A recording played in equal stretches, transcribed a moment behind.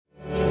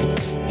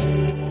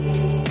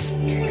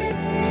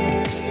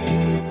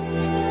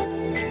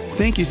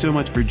Thank you so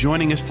much for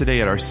joining us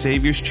today at our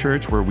Savior's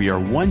Church, where we are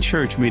one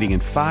church meeting in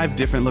 5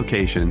 different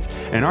locations.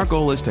 And our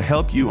goal is to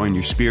help you on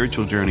your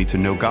spiritual journey to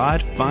know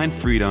God, find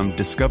freedom,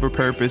 discover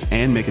purpose,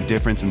 and make a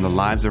difference in the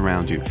lives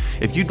around you.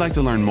 If you'd like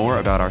to learn more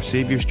about our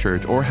Savior's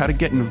Church or how to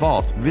get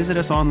involved, visit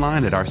us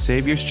online at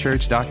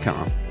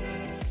oursaviorschurch.com.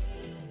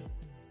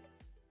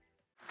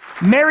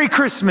 Merry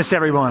Christmas,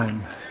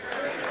 everyone.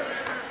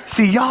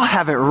 See, y'all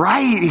have it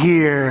right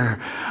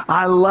here.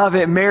 I love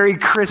it. Merry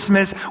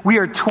Christmas. We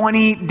are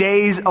 20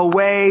 days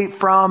away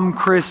from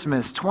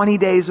Christmas. 20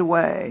 days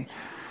away.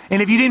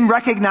 And if you didn't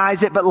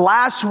recognize it, but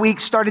last week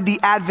started the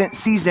Advent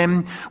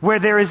season where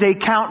there is a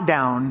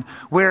countdown,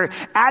 where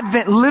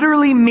Advent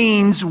literally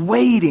means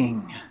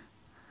waiting.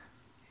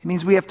 It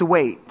means we have to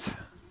wait.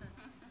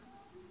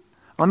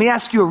 Let me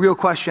ask you a real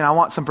question. I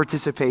want some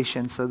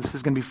participation, so this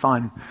is going to be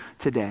fun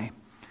today.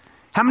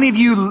 How many of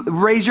you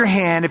raise your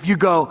hand if you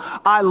go,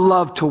 I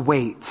love to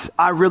wait.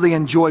 I really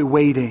enjoy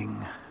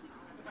waiting.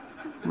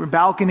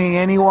 Balcony,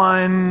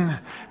 anyone?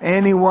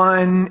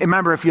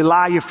 Remember, if you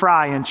lie, you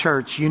fry in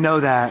church. You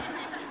know that.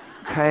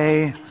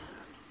 Okay?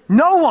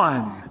 No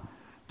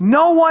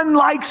one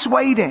likes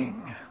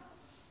waiting.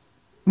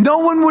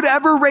 No one would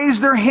ever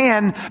raise their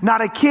hand, not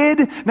a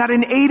kid, not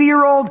an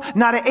 80-year-old,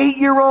 not an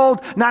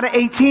 8-year-old, not an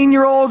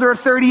 18-year-old or a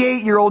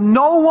 38-year-old.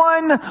 No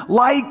one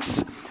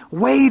likes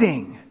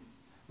waiting.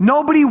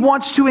 Nobody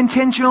wants to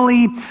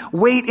intentionally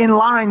wait in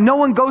line. No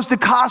one goes to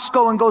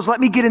Costco and goes,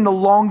 let me get in the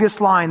longest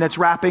line that's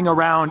wrapping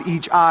around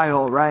each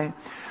aisle, right?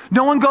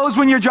 No one goes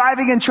when you're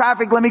driving in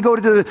traffic, let me go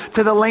to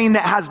the lane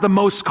that has the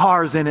most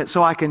cars in it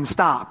so I can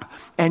stop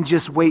and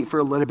just wait for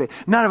a little bit.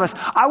 None of us.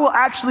 I will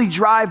actually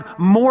drive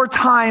more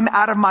time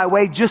out of my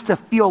way just to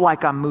feel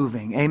like I'm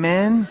moving.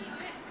 Amen?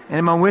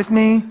 Anyone with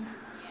me?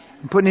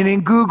 I'm putting it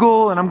in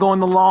Google and I'm going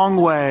the long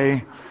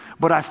way.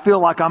 But I feel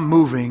like I'm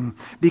moving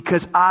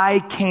because I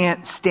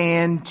can't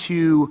stand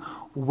to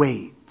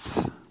wait.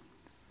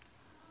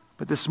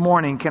 But this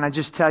morning, can I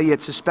just tell you,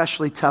 it's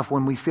especially tough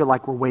when we feel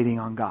like we're waiting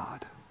on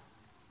God.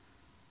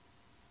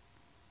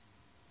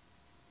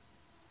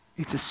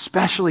 It's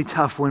especially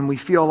tough when we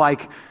feel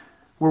like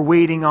we're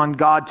waiting on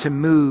God to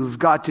move,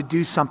 God to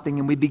do something,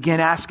 and we begin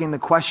asking the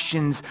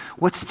questions,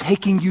 what's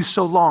taking you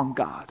so long,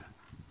 God?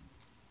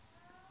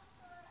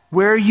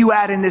 Where are you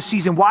at in this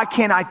season? Why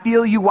can't I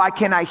feel you? Why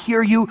can't I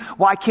hear you?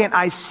 Why can't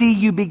I see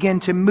you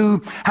begin to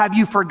move? Have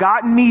you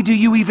forgotten me? Do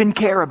you even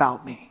care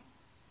about me?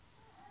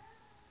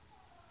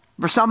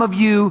 For some of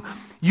you,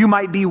 you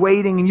might be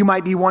waiting and you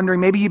might be wondering,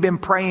 maybe you've been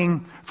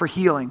praying for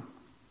healing.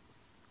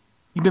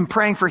 You've been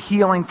praying for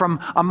healing from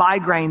a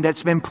migraine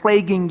that's been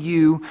plaguing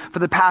you for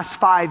the past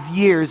 5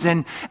 years.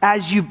 And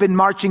as you've been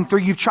marching through,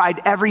 you've tried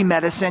every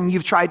medicine,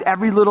 you've tried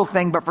every little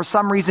thing, but for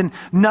some reason,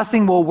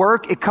 nothing will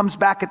work. It comes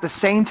back at the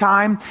same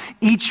time,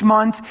 each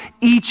month,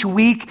 each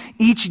week,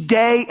 each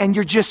day, and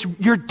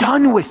you're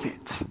done with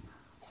it.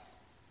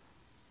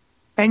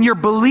 And you're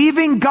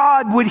believing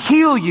God would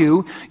heal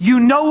you. You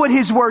know what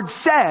His Word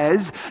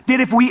says, that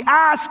if we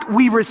ask,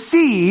 we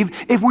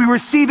receive, if we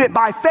receive it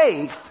by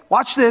faith.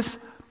 Watch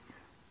this.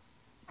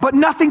 But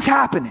nothing's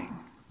happening.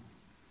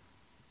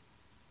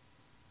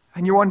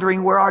 And you're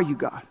wondering, where are you,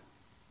 God?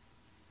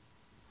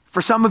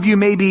 For some of you,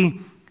 maybe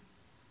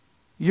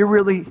you're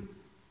really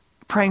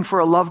praying for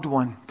a loved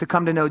one to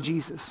come to know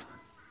Jesus.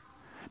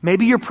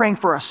 Maybe you're praying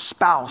for a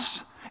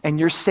spouse and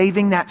you're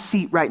saving that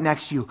seat right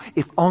next to you.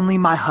 If only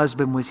my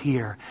husband was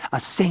here. A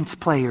Saints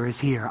player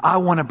is here. I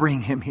want to bring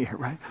him here,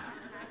 right?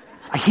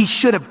 He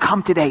should have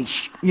come today,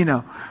 you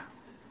know.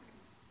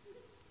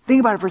 Think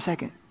about it for a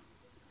second.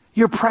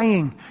 You're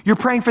praying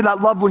for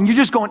that loved one. You're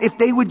just going, if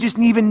they would just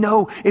even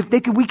know,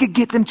 we could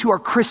get them to our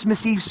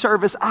Christmas Eve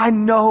service. I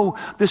know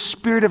the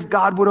Spirit of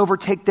God would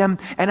overtake them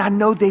and I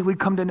know they would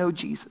come to know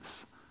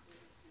Jesus.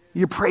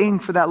 You're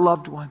praying for that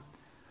loved one.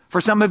 For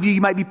some of you, you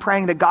might be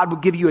praying that God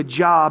would give you a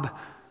job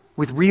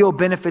with real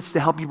benefits to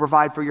help you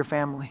provide for your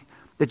family.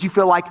 That you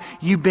feel like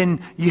you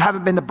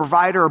haven't been the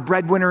provider or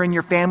breadwinner in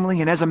your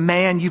family. And as a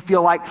man, you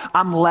feel like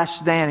I'm less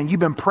than. And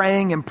you've been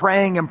praying and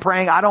praying and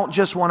praying. I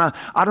just want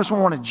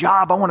a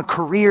job. I want a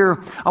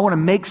career. I want to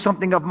make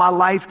something of my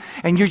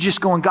life. And you're just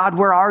going, God,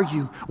 where are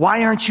you?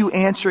 Why aren't you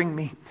answering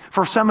me?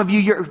 For some of you,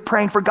 you're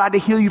praying for God to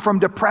heal you from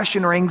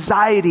depression or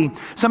anxiety.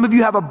 Some of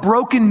you have a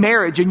broken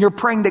marriage and you're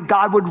praying that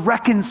God would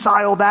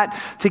reconcile that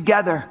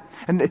together.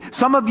 And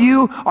some of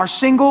you are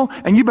single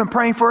and you've been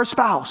praying for a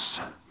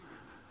spouse.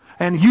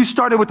 And you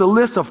started with a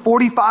list of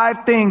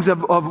 45 things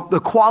of the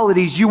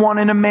qualities you want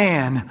in a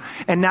man.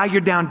 And now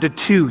you're down to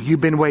 2. You've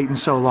been waiting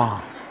so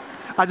long.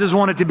 I just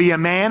wanted to be a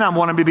man. I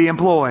want him to be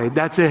employed.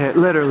 That's it,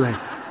 literally.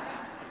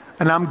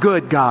 And I'm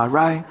good, God,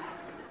 right?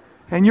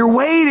 And you're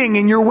waiting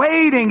and you're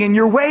waiting and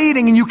you're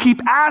waiting and you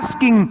keep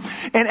asking.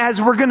 And as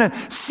we're going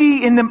to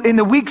see in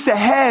the weeks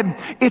ahead,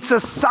 it's a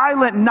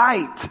silent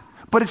night,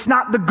 but it's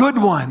not the good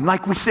one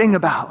like we sing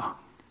about.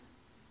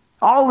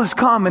 All is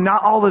come and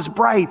not all is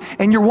bright.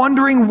 And you're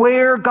wondering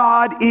where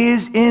God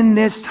is in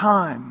this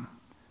time.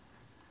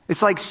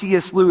 It's like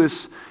C.S.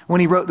 Lewis,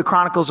 when he wrote the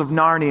Chronicles of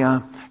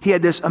Narnia, he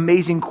had this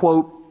amazing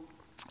quote.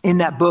 in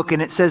that book,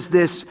 and it says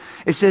this.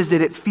 It says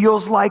that it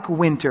feels like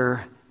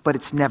winter, but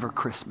it's never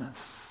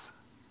Christmas.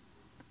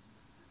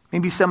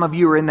 Maybe some of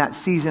you are in that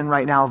season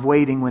right now of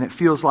waiting when it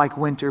feels like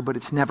winter, but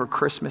it's never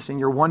Christmas, and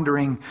you're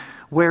wondering,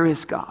 where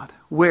is God?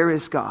 Where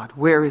is God?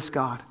 Where is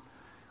God?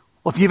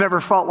 Well, if you've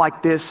ever felt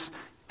like this,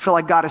 feel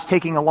like God is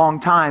taking a long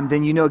time,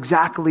 then you know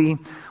exactly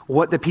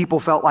what the people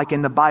felt like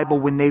in the Bible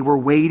when they were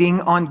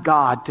waiting on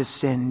God to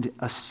send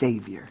a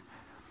Savior.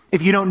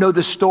 If you don't know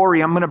the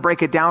story, I'm going to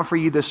break it down for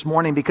you this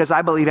morning, because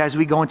I believe as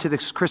we go into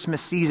this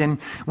Christmas season,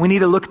 we need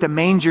to look at the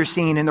manger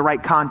scene in the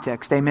right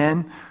context.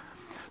 Amen?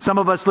 Some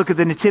of us look at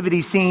the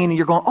nativity scene and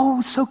you're going,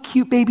 oh, so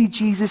cute, baby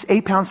Jesus,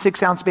 8-pound,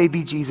 6-ounce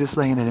baby Jesus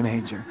laying in a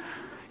manger.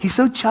 He's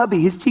so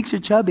chubby. His cheeks are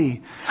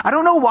chubby. I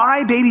don't know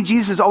why baby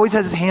Jesus always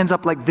has his hands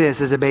up like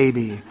this as a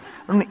baby.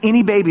 I don't know,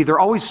 any baby, they're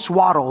always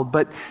swaddled,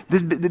 but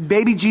the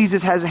baby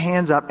Jesus has his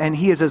hands up and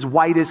he is as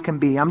white as can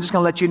be. I'm just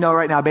going to let you know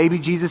right now, baby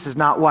Jesus is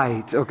not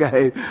white,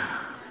 okay?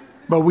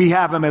 But we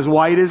have him as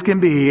white as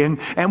can be.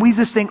 And we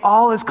just think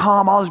all is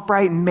calm, all is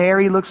bright. And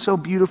Mary looks so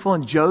beautiful.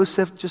 And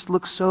Joseph just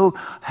looks so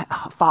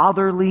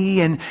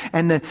fatherly. And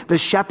the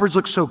shepherds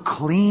look so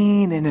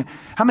clean. And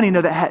how many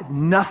know that had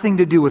nothing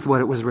to do with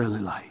what it was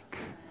really like?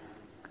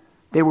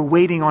 They were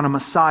waiting on a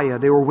Messiah.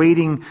 They were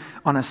waiting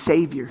on a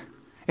Savior.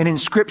 And in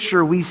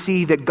Scripture, we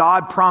see that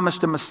God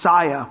promised a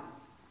Messiah.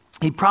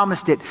 He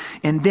promised it.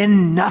 And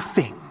then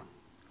nothing.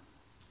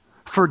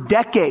 For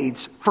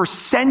decades, for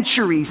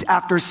centuries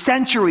after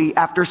century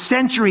after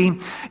century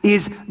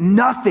is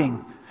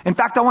nothing. In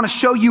fact, I want to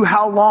show you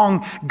how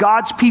long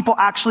God's people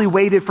actually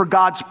waited for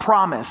God's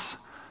promise.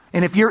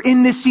 And if you're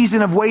in this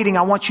season of waiting,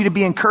 I want you to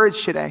be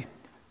encouraged today.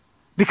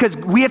 Because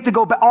we have to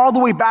go all the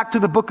way back to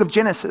the book of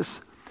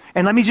Genesis.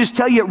 And let me just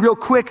tell you real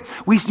quick,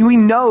 we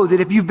know that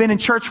if you've been in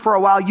church for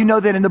a while, you know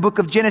that in the book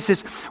of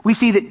Genesis, we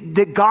see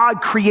that God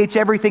creates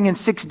everything in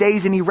 6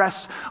 days and he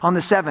rests on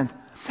the seventh.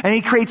 And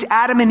he creates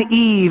Adam and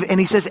Eve and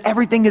he says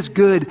everything is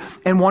good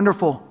and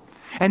wonderful.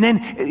 And then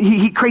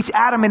he creates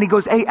Adam and he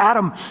goes, hey,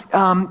 Adam,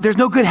 there's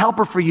no good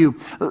helper for you.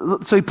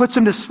 So he puts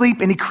him to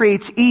sleep and he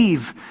creates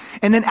Eve.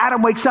 And then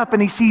Adam wakes up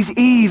and he sees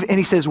Eve and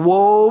he says,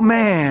 whoa,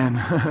 man.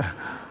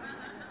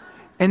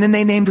 And then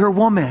they named her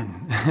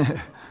woman.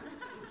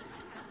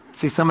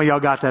 See, some of y'all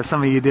got that,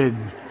 some of you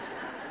didn't.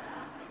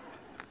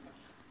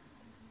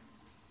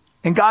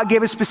 And God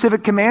gave a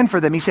specific command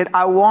for them. He said,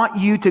 I want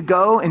you to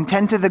go and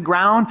tend to the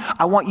ground.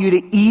 I want you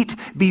to eat,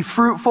 be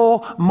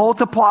fruitful,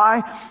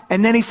 multiply.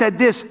 And then he said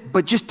this,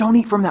 but just don't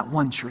eat from that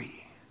one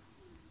tree.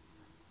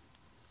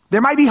 There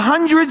might be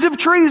hundreds of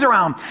trees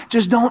around.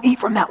 Just don't eat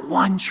from that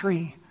one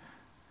tree.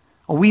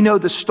 Well, we know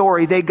the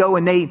story. They go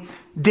and they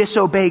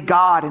disobey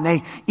God and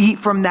they eat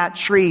from that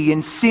tree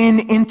and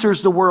sin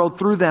enters the world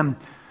through them.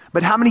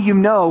 But how many of you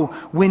know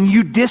when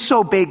you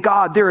disobey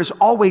God, there is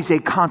always a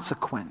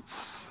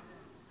consequence?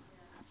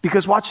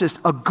 Because watch this,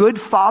 a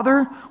good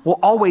father will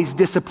always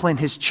discipline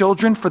his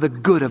children for the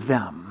good of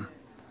them.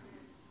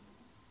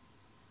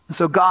 And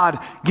so God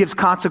gives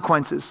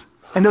consequences.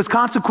 And those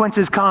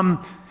consequences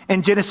come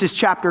in Genesis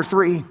chapter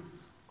 3.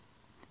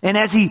 And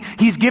as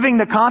he's giving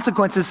the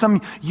consequences,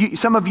 some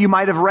of you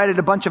might have read it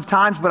a bunch of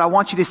times, but I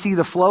want you to see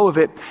the flow of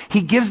it.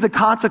 He gives the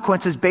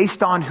consequences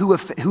based on who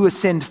has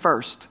sinned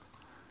first.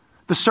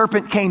 The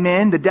serpent came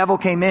in, the devil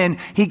came in,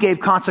 he gave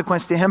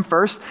consequence to him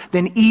first.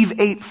 Then Eve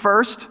ate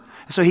first.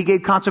 So he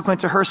gave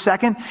consequence to her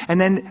second,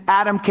 and then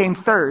Adam came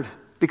third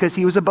because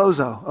he was a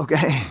bozo,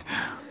 okay?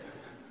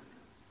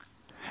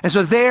 And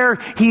so there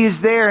he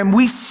is there, and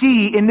we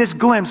see in this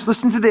glimpse,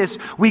 listen to this,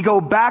 we go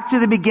back to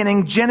the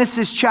beginning,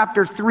 Genesis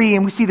chapter 3,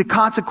 and we see the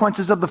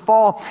consequences of the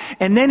fall,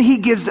 and then he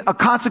gives a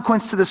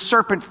consequence to the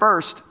serpent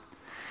first.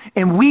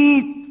 And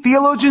we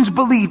theologians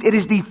believe it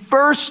is the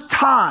first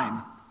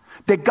time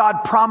that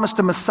God promised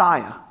a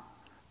Messiah,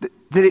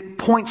 that it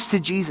points to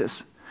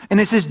Jesus. And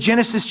it says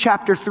Genesis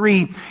chapter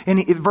 3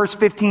 in verse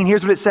 15.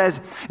 Here's what it says.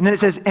 And then it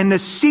says, and the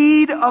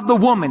seed of the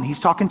woman, he's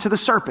talking to the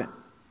serpent.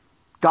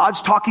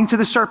 God's talking to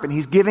the serpent.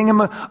 He's giving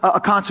him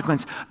a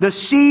consequence. The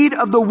seed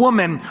of the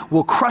woman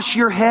will crush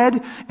your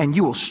head and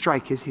you will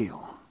strike his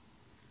heel.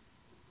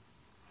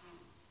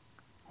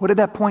 What did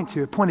that point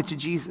to? It pointed to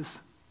Jesus.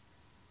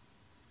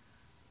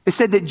 It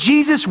said that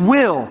Jesus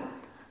will,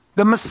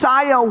 the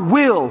Messiah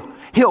will,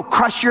 he'll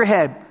crush your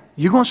head.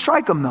 You're going to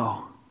strike him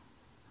though,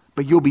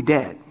 but you'll be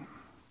dead.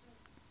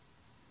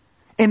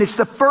 And it's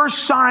the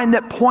first sign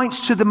that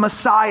points to the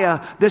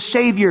Messiah, the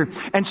Savior.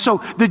 And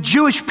so the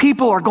Jewish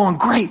people are going,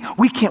 great,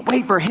 we can't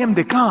wait for him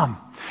to come.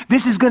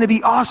 This is going to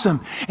be awesome.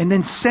 And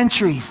then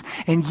centuries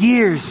and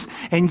years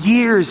and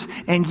years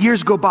and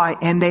years go by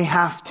and they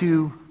have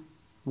to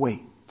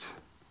wait.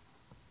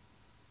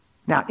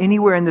 Now,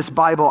 anywhere in this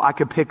Bible I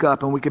could pick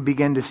up and we could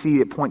begin to see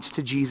it points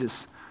to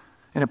Jesus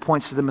and it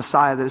points to the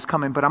Messiah that is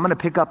coming. But I'm going to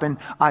pick up in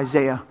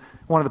Isaiah,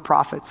 one of the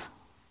prophets.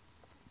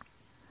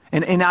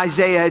 And in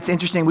Isaiah, it's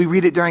interesting. We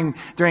read it during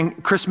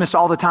Christmas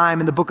all the time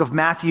in the book of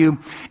Matthew,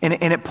 and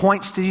it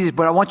points to Jesus.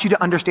 But I want you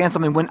to understand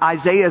something. When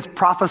Isaiah is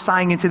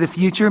prophesying into the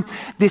future,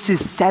 this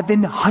is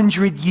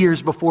 700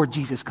 years before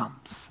Jesus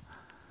comes.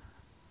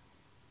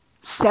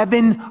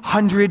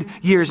 700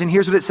 years. And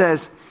here's what it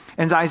says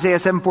in Isaiah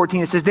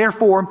 7:14. It says,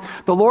 therefore,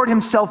 the Lord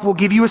himself will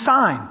give you a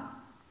sign.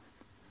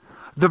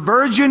 The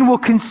virgin will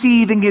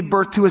conceive and give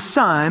birth to a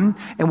son,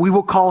 and we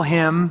will call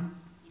him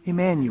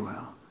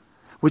Emmanuel,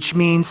 which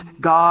means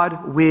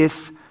God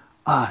with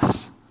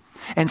us.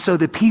 And so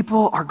the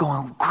people are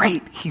going,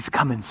 great, he's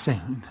coming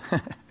soon.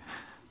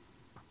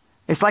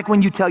 It's like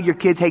when you tell your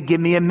kids, hey,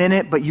 give me a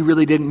minute, but you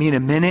really didn't mean a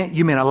minute.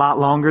 You meant a lot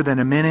longer than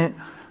a minute,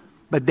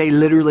 but they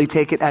literally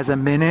take it as a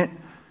minute.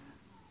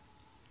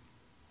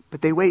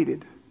 But they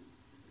waited.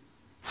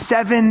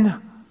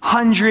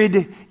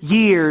 700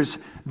 years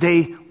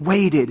they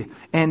waited,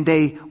 and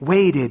they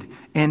waited,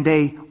 and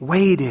they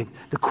waited.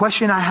 The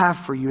question I have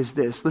for you is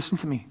this. Listen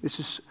to me. This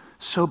is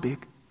so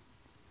big.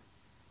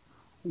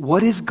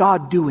 What is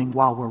God doing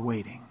while we're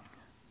waiting?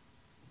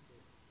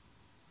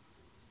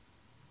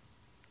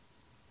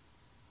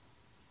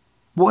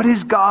 What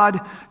is God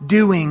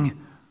doing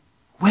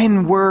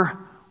when we're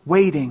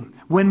waiting?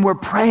 When we're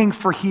praying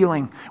for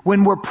healing,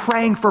 when we're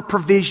praying for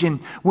provision,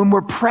 when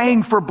we're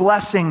praying for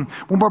blessing,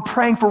 when we're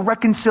praying for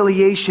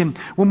reconciliation,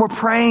 when we're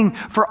praying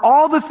for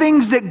all the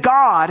things that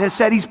God has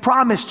said he's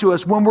promised to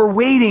us, when we're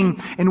waiting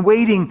and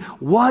waiting,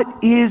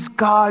 what is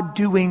God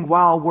doing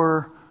while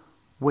we're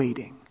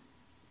waiting?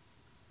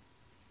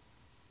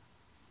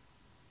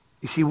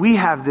 You see, we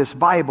have this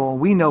Bible,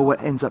 and we know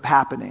what ends up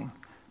happening,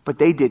 but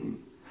they didn't.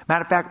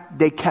 Matter of fact,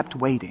 they kept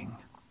waiting.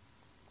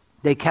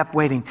 They kept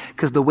waiting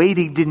because the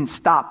waiting didn't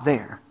stop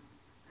there.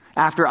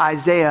 After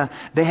Isaiah,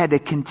 they had to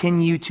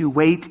continue to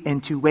wait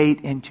and to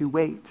wait and to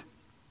wait.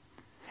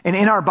 And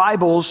in our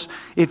Bibles,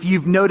 if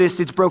you've noticed,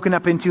 it's broken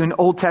up into an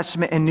Old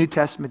Testament and New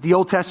Testament. The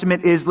Old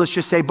Testament is, let's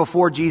just say,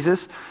 before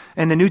Jesus,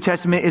 and the New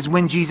Testament is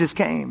when Jesus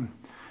came.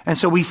 And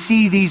so we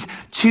see these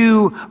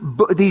two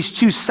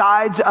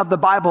sides of the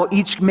Bible,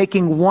 each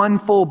making one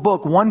full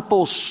book, one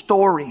full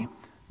story.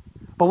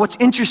 But what's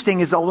interesting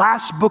is the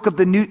last book of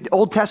the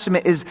Old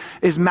Testament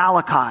is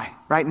Malachi,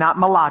 right? Not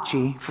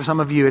Malachi. For some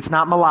of you, it's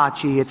not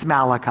Malachi, it's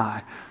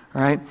Malachi,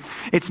 right?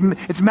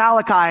 It's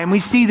Malachi, and we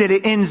see that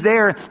it ends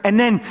there. And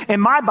then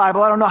in my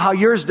Bible, I don't know how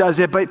yours does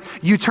it, but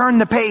you turn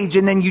the page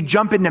and then you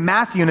jump into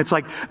Matthew, and it's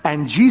like,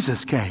 and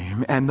Jesus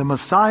came, and the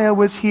Messiah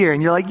was here.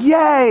 And you're like,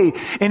 yay!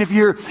 And if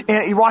you're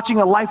watching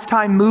a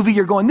Lifetime movie,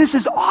 you're going, this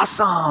is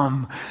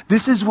awesome.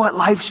 This is what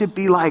life should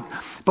be like.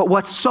 But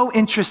what's so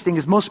interesting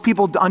is most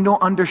people don't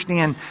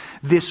understand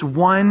this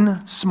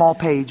one small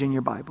page in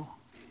your Bible.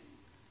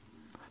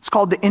 It's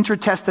called the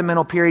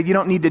intertestamental period. You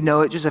don't need to know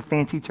it, just a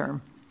fancy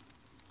term.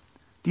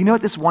 Do you know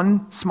what this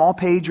one small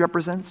page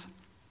represents?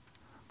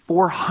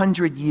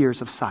 400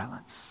 years of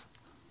silence.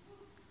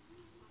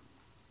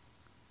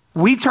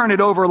 We turn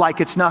it over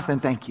like it's nothing,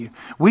 thank you.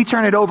 We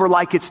turn it over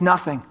like it's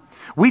nothing.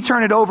 We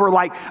turn it over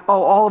like,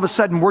 oh, all of a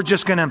sudden we're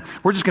just gonna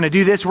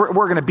do this. We're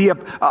gonna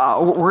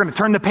we're gonna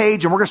turn the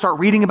page and we're gonna start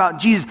reading about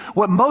Jesus.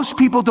 What most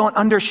people don't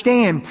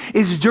understand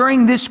is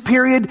during this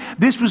period,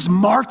 this was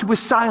marked with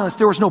silence.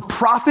 There was no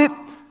prophet.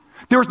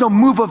 There was no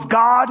move of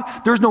God.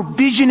 There was no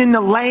vision in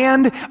the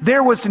land.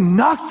 There was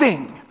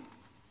nothing.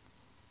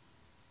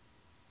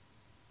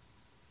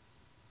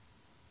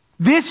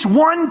 This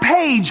one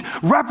page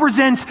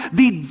represents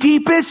the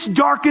deepest,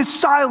 darkest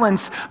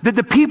silence that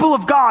the people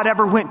of God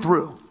ever went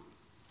through.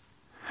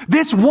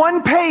 This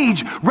one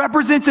page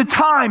represents a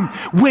time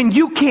when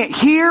you can't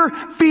hear,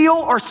 feel,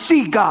 or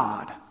see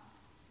God.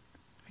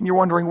 And you're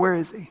wondering, where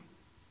is he?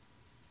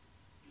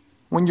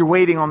 When you're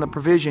waiting on the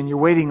provision, you're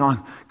waiting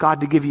on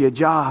God to give you a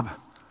job.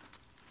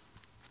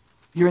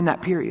 You're in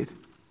that period.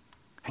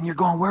 And you're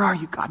going, where are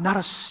you, God? Not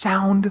a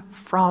sound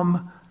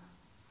from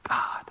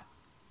God.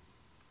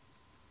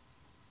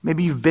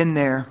 Maybe you've been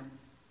there.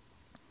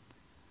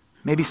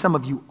 Maybe some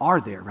of you are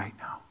there right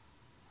now.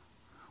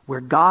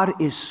 Where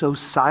God is so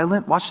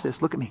silent. Watch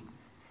this. Look at me.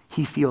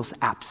 He feels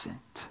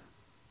absent.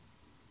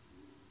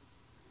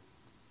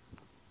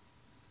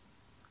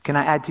 Can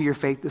I add to your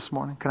faith this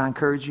morning? Can I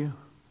encourage you?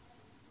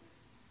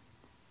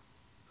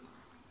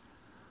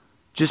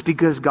 Just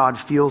because God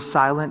feels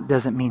silent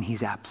doesn't mean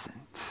he's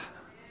absent.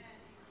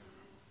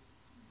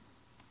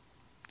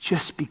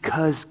 Just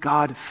because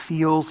God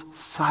feels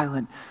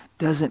silent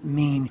doesn't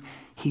mean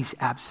he's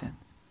absent.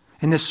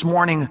 And this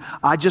morning,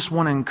 I just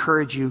want to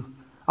encourage you.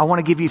 I want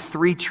to give you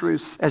 3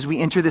 truths as we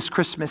enter this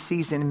Christmas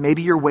season. And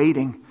maybe you're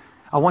waiting.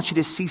 I want you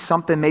to see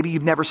something maybe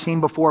you've never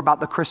seen before about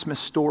the Christmas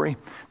story.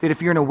 That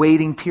if you're in a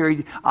waiting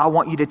period, I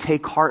want you to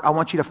take heart. I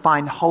want you to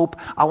find hope.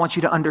 I want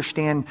you to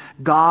understand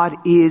God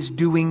is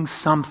doing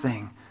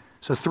something.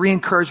 So 3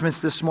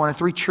 encouragements this morning,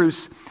 3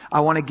 truths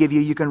I want to give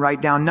you. You can write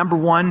down. Number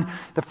 1,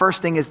 the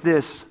first thing is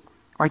this.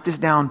 Write this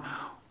down.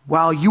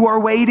 While you are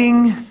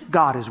waiting,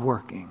 God is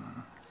working.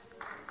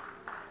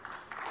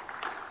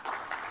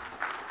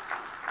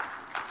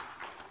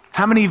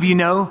 How many of you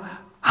know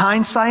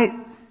hindsight?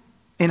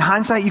 In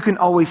hindsight, you can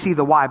always see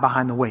the why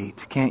behind the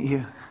wait, can't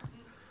you?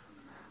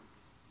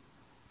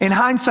 In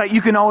hindsight,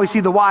 you can always see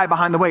the why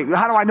behind the wait.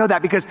 How do I know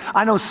that? Because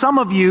I know some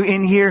of you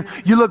in here,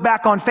 you look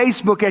back on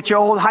Facebook at your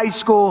old high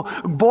school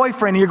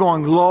boyfriend and you're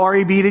going,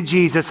 glory be to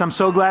Jesus. I'm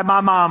so glad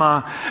my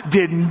mama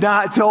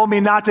told me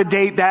not to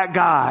date that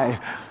guy.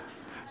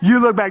 You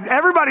look back,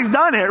 everybody's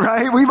done it,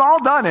 right? We've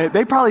all done it.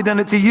 They've probably done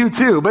it to you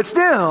too, but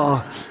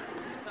still.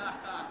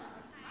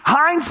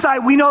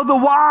 Hindsight, we know the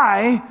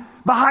why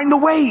behind the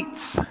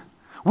waits.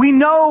 We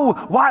know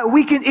why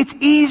it's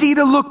easy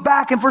to look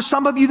back. And for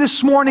some of you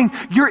this morning,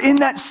 you're in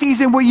that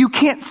season where you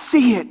can't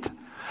see it.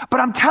 But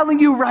I'm telling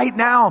you right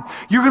now,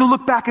 you're going to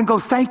look back and go,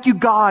 thank you,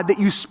 God, that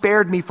you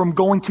spared me from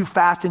going too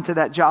fast into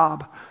that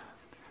job.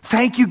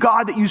 Thank you,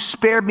 God, that you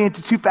spared me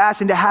too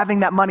fast into having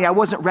that money. I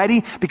wasn't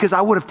ready because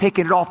I would have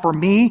taken it all for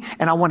me,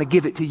 and I want to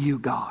give it to you,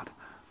 God.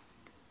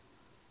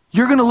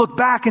 You're going to look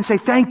back and say,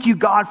 thank you,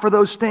 God, for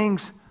those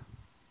things.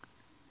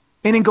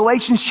 And in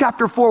Galatians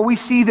chapter 4, we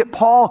see that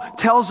Paul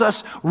tells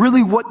us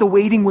really what the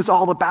waiting was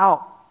all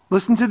about.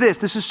 Listen to this.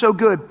 This is so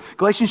good.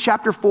 Galatians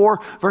chapter 4,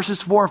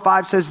 verses 4 and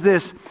 5 says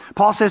this.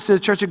 Paul says to the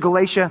church of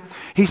Galatia,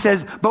 he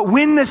says, but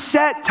when the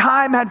set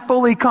time had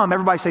fully come,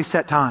 everybody say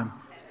set time.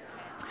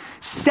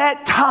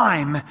 Set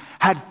time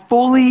had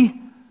fully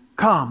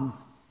come.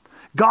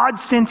 God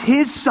sent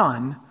his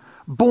son,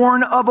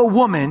 born of a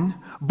woman,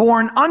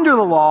 born under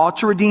the law,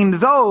 to redeem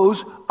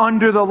those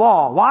under the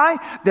law. Why?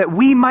 That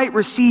we might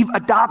receive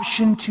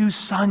adoption to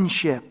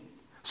sonship.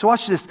 So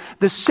watch this.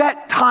 The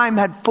set time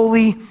had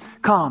fully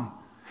come.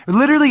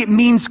 Literally, it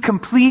means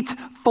complete,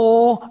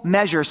 full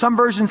measure. Some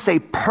versions say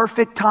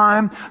perfect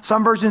time.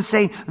 Some versions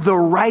say the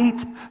right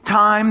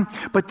time.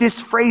 But this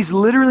phrase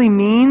literally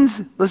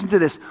means, listen to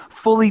this,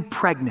 fully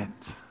pregnant.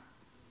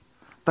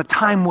 The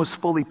time was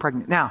fully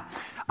pregnant. Now,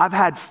 I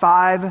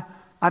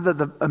have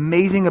the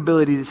amazing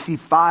ability to see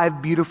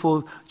 5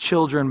 beautiful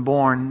children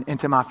born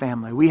into my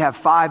family. We have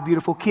 5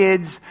 beautiful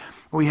kids.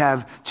 We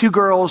have 2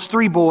 girls,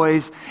 3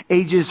 boys,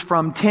 ages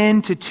from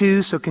 10 to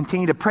 2. So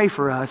continue to pray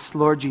for us,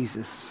 Lord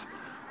Jesus.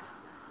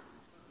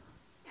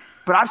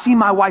 But I've seen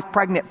my wife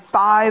pregnant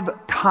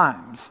 5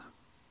 times.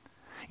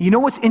 You know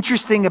what's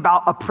interesting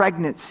about a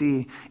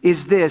pregnancy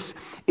is this.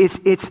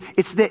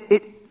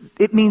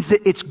 It means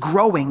that it's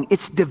growing,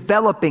 it's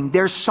developing.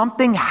 There's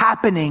something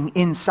happening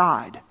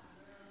inside.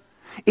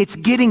 It's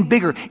getting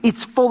bigger.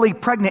 It's fully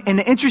pregnant. And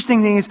the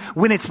interesting thing is,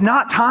 when it's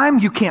not time,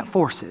 you can't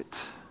force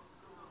it.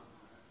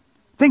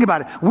 Think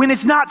about it. When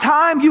it's not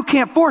time, you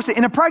can't force it.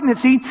 In a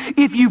pregnancy,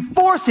 if you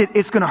force it,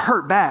 it's going to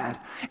hurt bad.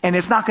 And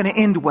it's not going to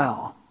end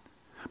well.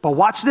 But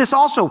watch this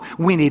also.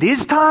 When it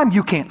is time,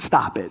 you can't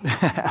stop it.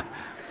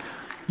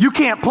 You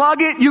can't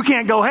plug it. You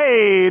can't go,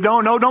 hey,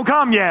 don't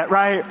come yet,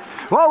 right?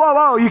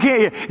 Whoa. You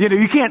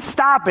can't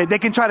stop it. They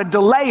can try to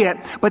delay it,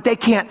 but they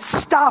can't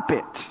stop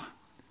it.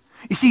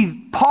 You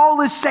see, Paul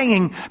is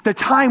saying the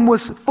time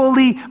was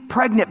fully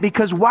pregnant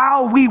because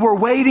while we were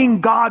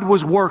waiting, God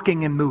was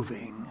working and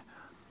moving.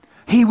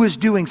 He was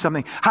doing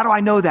something. How do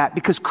I know that?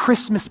 Because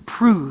Christmas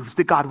proves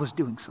that God was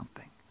doing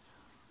something.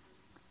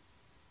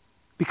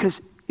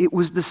 Because it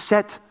was the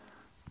set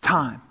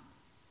time.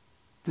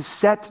 The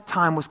set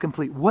time was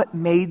complete. What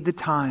made the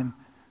time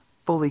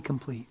fully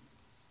complete?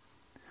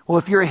 Well,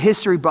 if you're a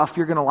history buff,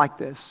 you're going to like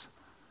this.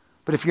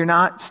 But if you're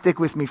not, stick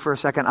with me for a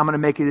second. I'm going to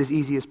make it as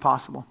easy as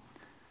possible.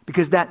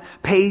 Because that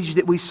page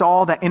that we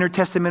saw, that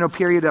intertestamental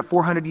period, that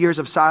 400 years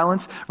of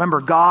silence,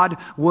 remember, God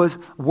was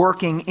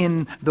working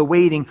in the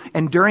waiting.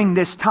 And during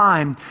this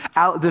time,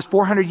 this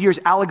 400 years,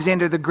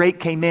 Alexander the Great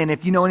came in.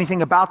 If you know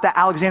anything about that,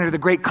 Alexander the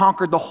Great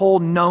conquered the whole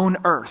known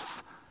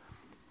earth.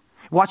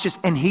 Watch this.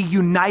 And he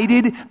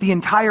united the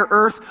entire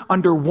earth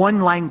under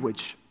one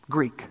language,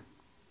 Greek.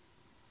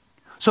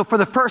 So for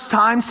the first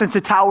time since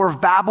the Tower of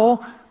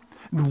Babel,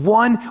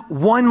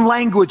 one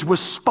language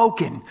was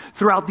spoken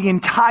throughout the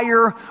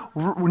entire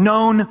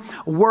known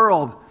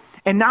world.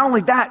 And not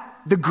only that,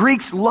 the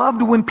Greeks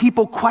loved when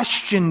people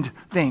questioned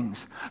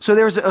things. So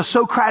there's a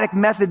Socratic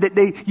method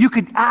that you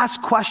could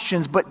ask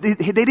questions, but they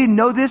didn't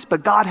know this,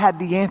 but God had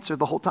the answer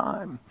the whole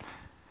time.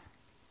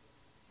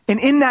 And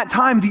in that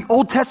time, the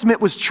Old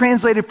Testament was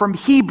translated from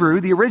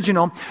Hebrew, the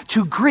original,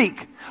 to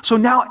Greek. So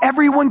now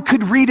everyone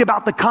could read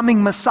about the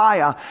coming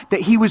Messiah, that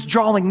he was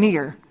drawing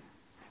near,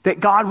 that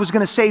God was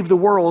going to save the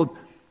world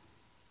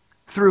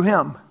through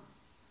him.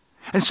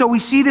 And so we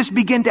see this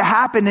begin to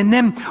happen, and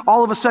then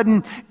all of a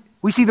sudden,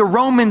 we see the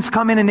Romans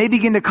come in and they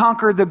begin to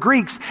conquer the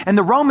Greeks. And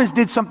the Romans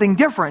did something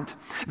different.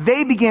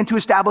 They began to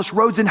establish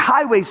roads and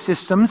highway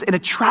systems and a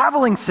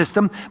traveling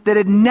system that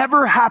had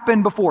never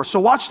happened before. So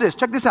watch this.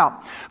 Check this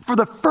out. For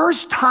the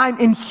first time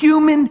in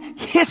human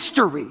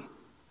history,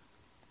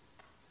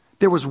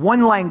 there was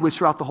one language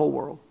throughout the whole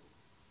world.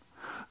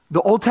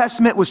 The Old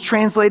Testament was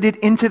translated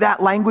into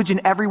that language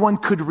and everyone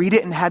could read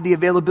it and had the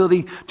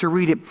availability to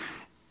read it.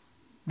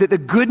 That the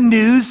good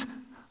news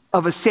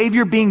of a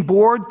Savior being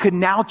born could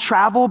now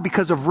travel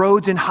because of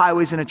roads and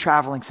highways and a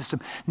traveling system.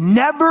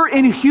 Never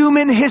in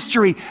human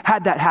history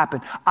had that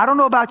happen. I don't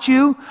know about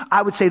you.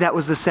 I would say that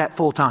was the set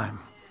full time.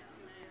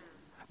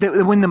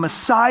 That when the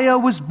Messiah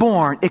was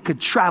born, it could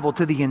travel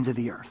to the ends of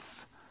the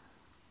earth.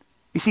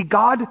 You see,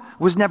 God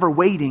was never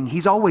waiting.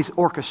 He's always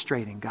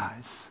orchestrating,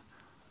 guys.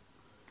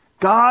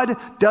 God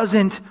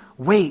doesn't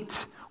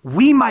wait.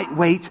 We might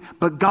wait,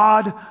 but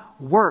God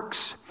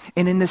works.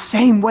 And in the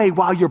same way,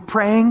 while you're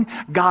praying,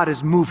 God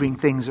is moving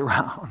things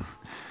around.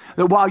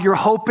 That while you're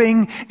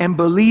hoping and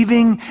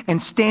believing and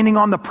standing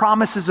on the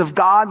promises of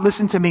God,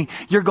 listen to me,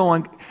 you're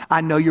going, I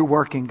know you're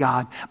working,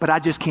 God, but I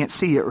just can't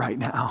see it right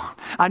now.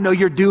 I know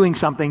you're doing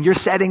something. You're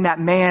setting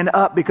that man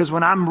up because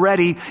when I'm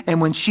ready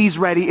and when she's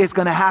ready, it's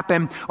going to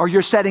happen. Or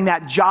you're setting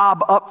that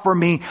job up for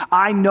me.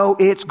 I know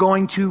it's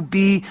going to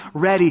be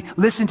ready.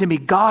 Listen to me.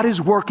 God is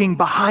working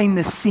behind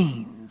the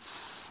scenes.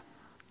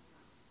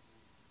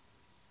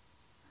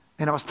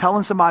 And I was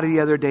telling somebody the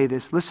other day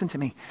this, listen to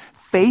me.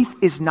 Faith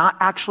is not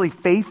actually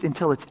faith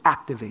until it's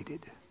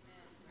activated.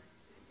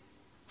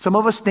 Some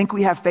of us think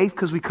we have faith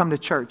because we come to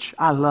church.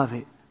 I love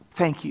it.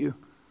 Thank you.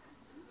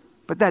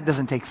 But that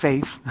doesn't take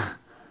faith.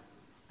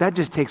 That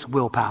just takes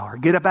willpower.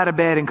 Get up out of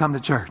bed and come to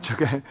church,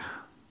 okay?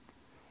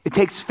 It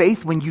takes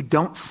faith when you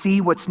don't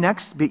see what's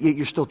next, but yet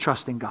you're still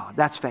trusting God.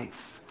 That's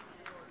faith.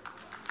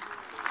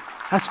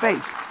 That's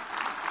faith.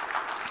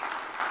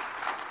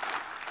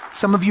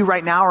 Some of you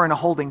right now are in a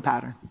holding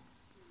pattern.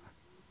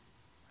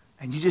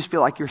 And you just feel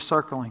like you're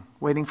circling,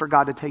 waiting for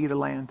God to tell you to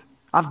land.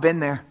 I've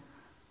been there.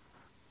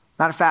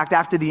 Matter of fact,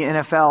 after the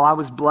NFL, I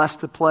was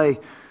blessed to play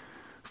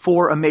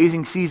 4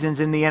 amazing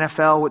seasons in the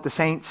NFL with the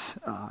Saints.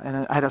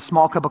 And I had a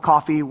small cup of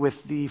coffee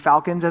with the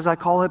Falcons, as I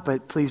call it,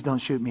 but please don't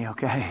shoot me,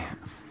 okay?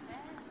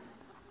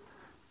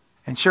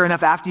 And sure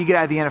enough, after you get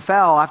out of the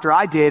NFL, after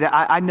I did,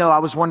 I know I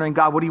was wondering,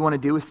 God, what do you want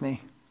to do with me?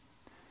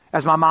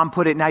 As my mom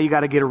put it, now you got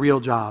to get a real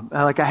job.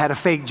 Like I had a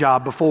fake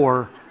job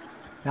before.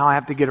 Now I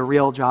have to get a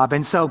real job.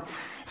 And so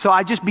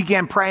I just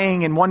began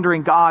praying and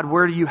wondering, God,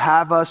 where do you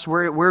have us?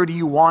 Where do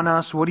you want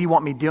us? What do you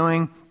want me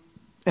doing?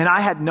 And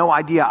I had no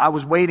idea. I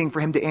was waiting for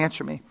him to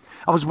answer me.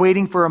 I was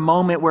waiting for a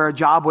moment where a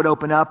job would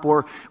open up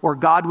or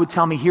God would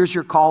tell me, here's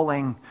your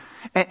calling.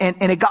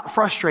 And it got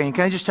frustrating.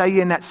 Can I just tell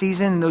you in that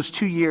season, in those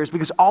 2 years,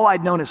 because all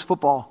I'd known is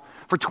football.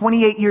 For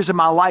 28 years of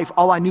my life,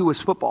 all I knew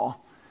was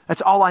football.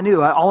 That's all I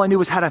knew. All I knew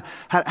was how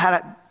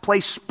to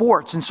play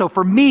sports. And so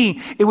for me,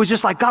 it was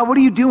just like, God, what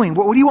are you doing?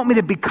 What do you want me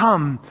to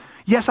become?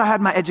 Yes, I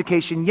had my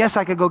education. Yes,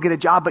 I could go get a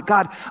job. But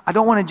God, I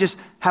don't want to just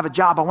have a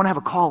job. I want to have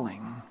a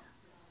calling.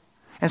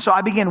 And so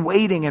I began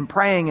waiting and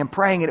praying. And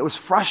it was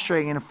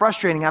frustrating.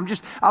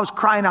 I was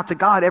crying out to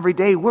God every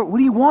day. What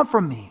do you want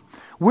from me?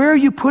 Where are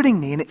you putting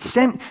me? And it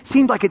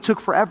seemed like it took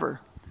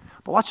forever.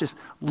 But watch this.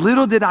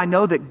 Little did I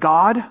know that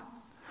God,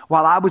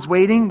 while I was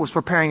waiting, was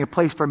preparing a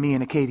place for me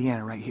in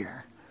Acadiana right here.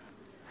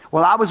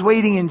 While I was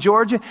waiting in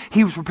Georgia,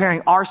 he was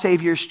preparing Our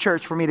Savior's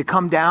Church for me to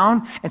come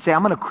down and say,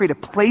 I'm going to create a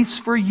place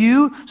for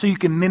you so you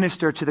can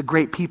minister to the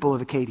great people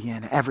of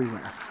Acadiana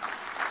everywhere.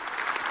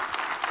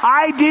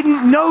 I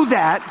didn't know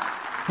that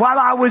while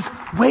I was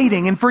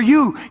waiting. And for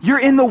you, you're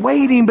in the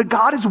waiting, but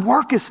God is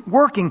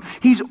working.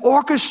 He's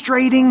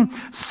orchestrating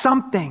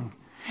something.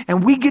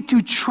 And we get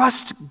to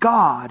trust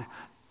God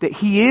that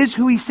he is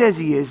who he says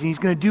he is, and he's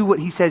going to do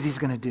what he says he's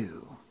going to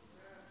do.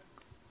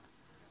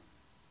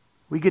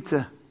 We get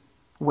to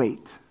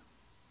wait.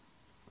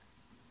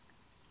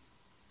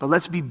 But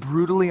let's be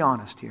brutally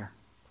honest here.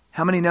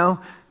 How many know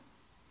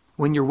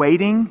when you're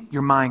waiting,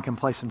 your mind can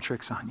play some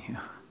tricks on you?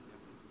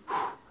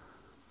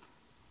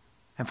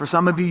 And for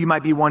some of you, you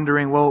might be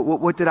wondering, well,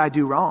 what did I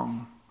do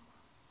wrong?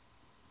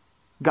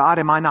 God,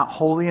 am I not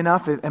holy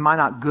enough? Am I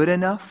not good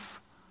enough?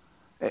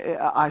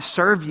 I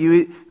serve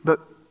you, but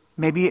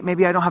maybe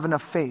I don't have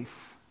enough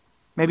faith.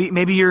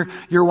 Maybe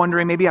you're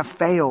wondering, maybe I've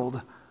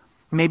failed.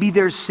 Maybe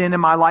there's sin in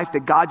my life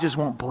that God just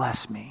won't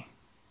bless me.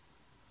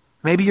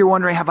 Maybe you're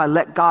wondering, have I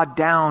let God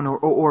down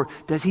or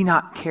does he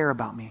not care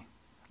about me?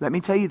 Let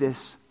me tell you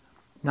this.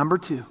 Number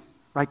 2,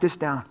 write this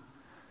down.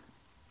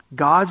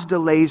 God's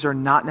delays are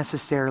not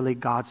necessarily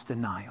God's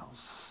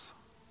denials.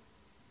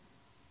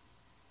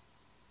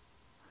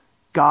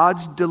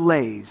 God's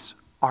delays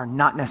are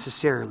not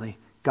necessarily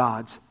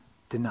God's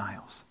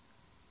denials.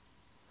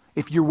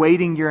 If you're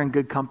waiting, you're in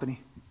good company.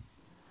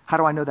 How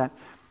do I know that?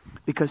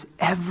 Because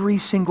every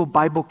single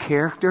Bible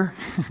character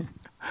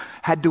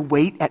had to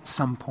wait at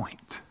some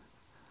point.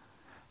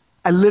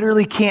 I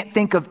literally can't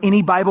think of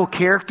any Bible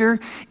character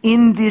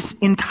in this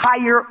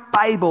entire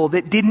Bible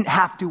that didn't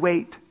have to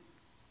wait.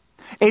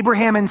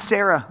 Abraham and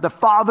Sarah, the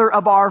father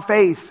of our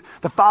faith,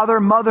 the father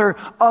and mother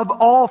of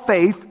all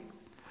faith,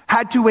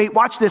 had to wait,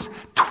 watch this,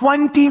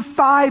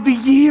 25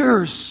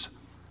 years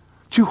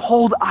to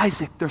hold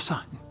Isaac, their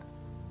son.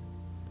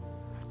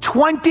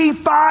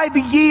 25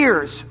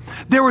 years.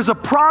 There was a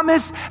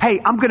promise. Hey,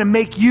 I'm going to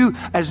make you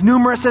as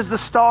numerous as the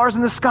stars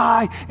in the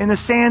sky and the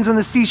sands on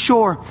the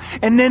seashore.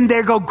 And then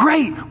they go,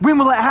 great. When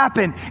will it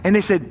happen? And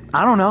they said,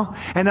 I don't know.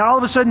 And then all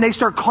of a sudden they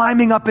start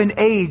climbing up in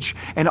age.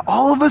 And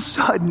all of a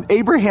sudden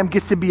Abraham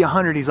gets to be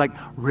 100. He's like,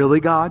 really,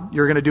 God?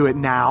 You're going to do it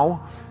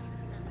now?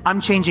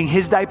 I'm changing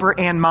his diaper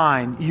and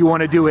mine. You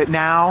want to do it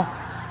now?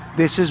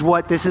 This is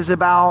what this is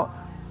about.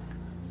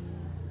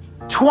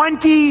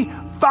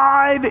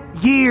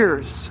 25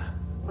 years.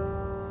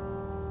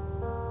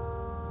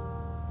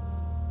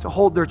 to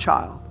hold their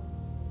child.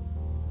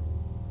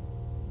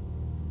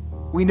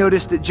 We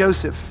noticed that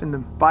Joseph in the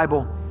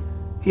Bible,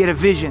 he had a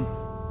vision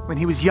when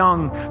he was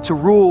young to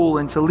rule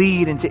and to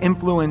lead and to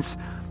influence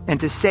and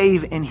to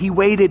save. And he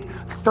waited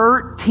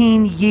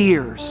 13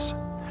 years.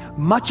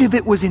 Much of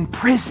it was in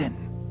prison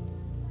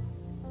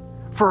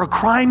for a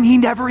crime he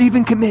never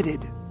even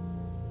committed.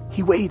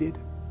 He waited.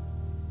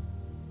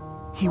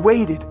 He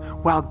waited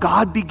while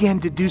God began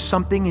to do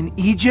something in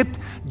Egypt.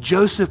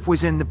 Joseph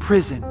was in the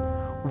prison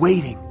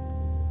waiting.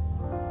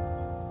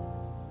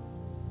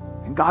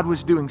 And God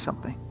was doing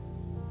something.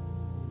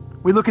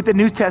 We look at the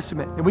New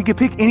Testament and we can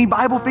pick any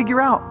Bible figure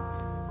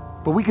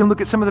out, but we can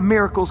look at some of the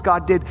miracles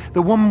God did.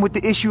 The woman with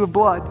the issue of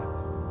blood.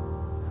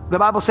 The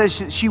Bible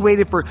says she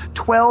waited for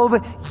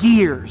 12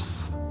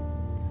 years.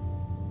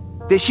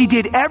 That she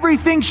did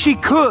everything she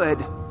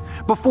could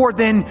before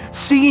then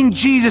seeing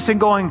Jesus and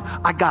going,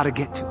 I got to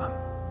get to him.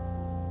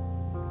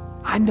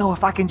 I know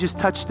if I can just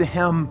touch the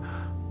hem,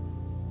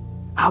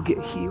 I'll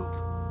get healed.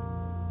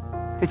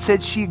 It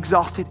said she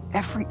exhausted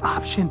every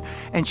option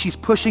and she's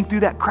pushing through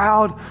that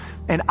crowd.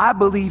 And I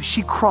believe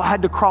she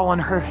had to crawl on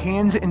her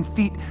hands and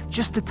feet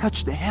just to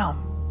touch the hem.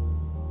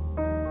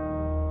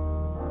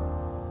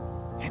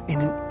 And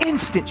in an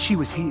instant, she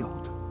was healed.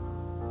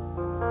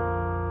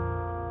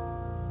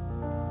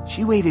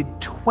 She waited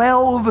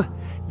 12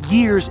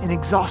 years and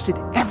exhausted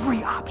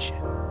every option.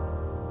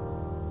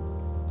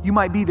 You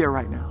might be there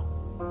right now.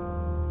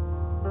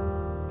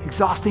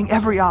 Exhausting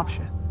every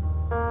option.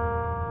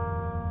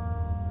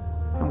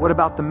 And what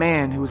about the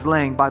man who was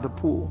laying by the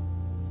pool?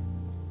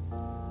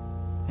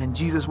 And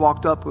Jesus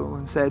walked up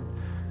and said,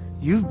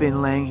 you've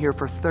been laying here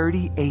for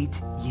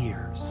 38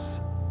 years.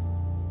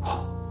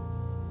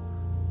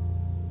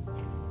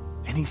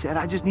 And he said,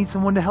 I just need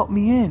someone to help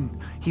me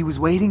in. He was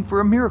waiting for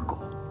a miracle.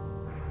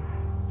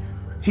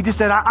 He just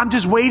said, I'm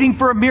just waiting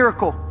for a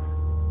miracle.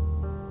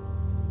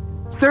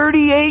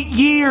 38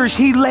 years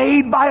he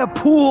laid by a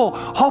pool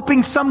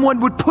hoping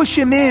someone would push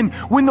him in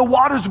when the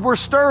waters were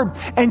stirred.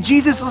 And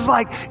Jesus was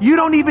like, you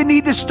don't even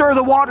need to stir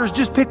the waters.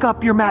 Just pick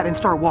up your mat and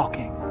start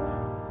walking.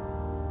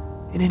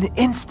 And in an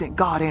instant,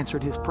 God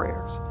answered his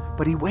prayers.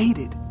 But he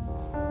waited.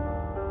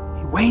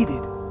 He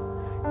waited.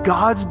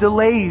 God's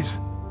delays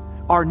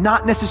are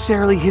not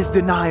necessarily his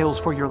denials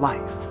for your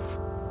life.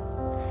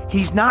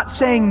 He's not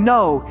saying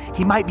no.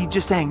 He might be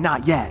just saying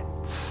not yet.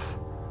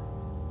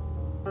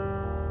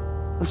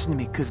 Listen to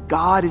me, because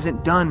God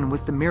isn't done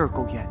with the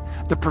miracle yet.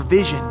 The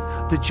provision,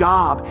 the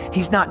job,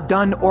 he's not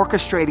done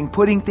orchestrating,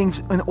 putting things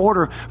in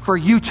order for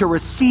you to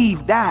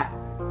receive that.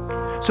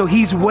 So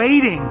he's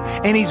waiting,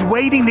 and he's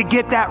waiting to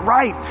get that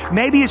right.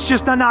 Maybe it's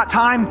just not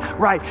timed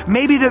right.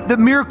 Maybe the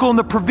miracle and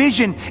the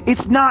provision,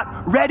 it's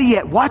not ready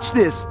yet. Watch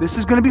this. This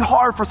is going to be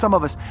hard for some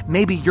of us.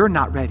 Maybe you're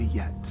not ready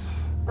yet.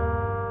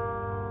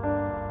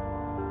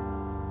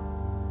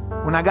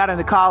 When I got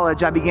into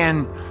college, I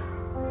began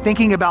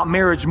thinking about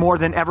marriage more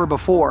than ever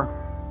before.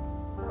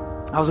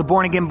 I was a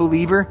born-again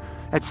believer.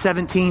 At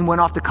 17, went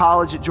off to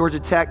college at Georgia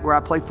Tech where I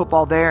played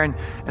football there, and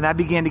I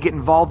began to get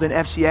involved in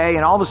FCA,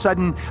 and all of a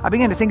sudden I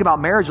began to think about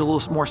marriage a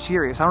little more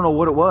serious. I don't know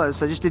what it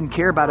was. I just didn't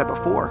care about it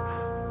before.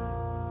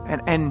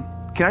 And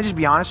can I just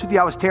be honest with you?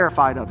 I was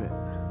terrified of it.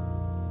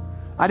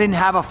 I didn't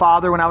have a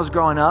father when I was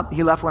growing up.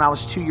 He left when I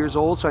was 2 years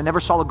old, so I never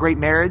saw a great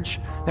marriage,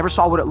 never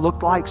saw what it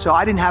looked like. So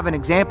I didn't have an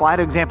example. I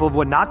had an example of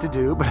what not to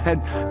do, but I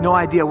had no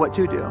idea what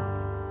to do.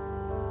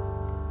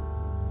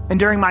 And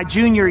during my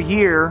junior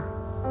year,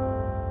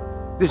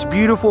 this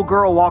beautiful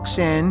girl walks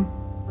in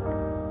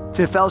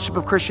to the Fellowship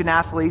of Christian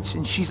Athletes,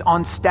 and she's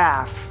on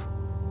staff.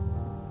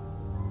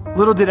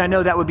 Little did I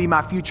know that would be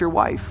my future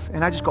wife.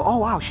 And I just go, oh,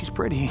 wow, she's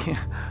pretty.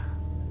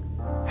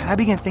 And I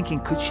began thinking,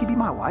 could she be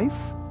my wife?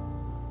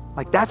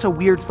 Like, that's a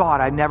weird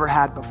thought I never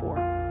had before.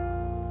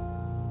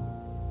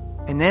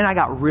 And then I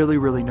got really,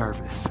 really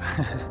nervous.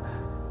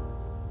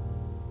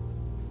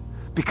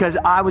 Because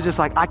I was just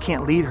like, I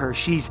can't lead her.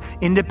 She's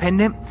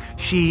independent.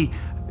 She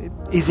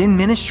is in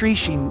ministry.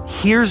 She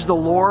hears the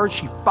Lord.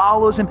 She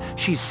follows him.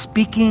 She's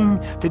speaking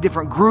to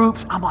different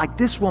groups. I'm like,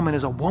 this woman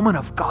is a woman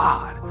of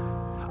God.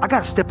 I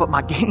got to step up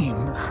my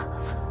game.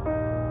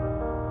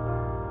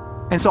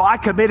 And so I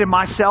committed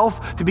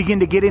myself to begin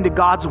to get into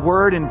God's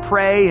word and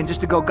pray and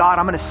just to go, God,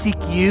 I'm going to seek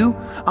you.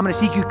 I'm going to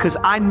seek you because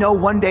I know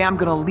one day I'm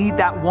going to lead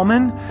that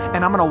woman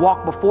and I'm going to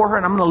walk before her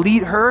and I'm going to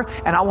lead her,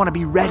 and I want to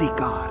be ready,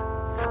 God.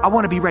 I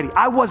want to be ready.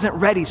 I wasn't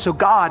ready, so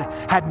God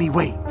had me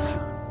wait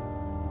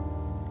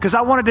because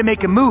I wanted to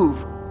make a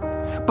move.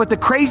 But the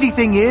crazy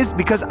thing is,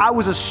 because I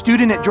was a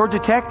student at Georgia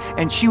Tech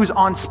and she was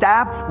on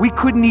staff, we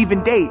couldn't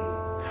even date.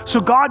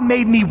 So God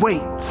made me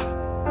wait.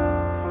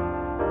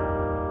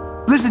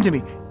 Listen to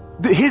me.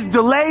 His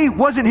delay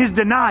wasn't his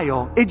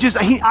denial.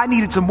 I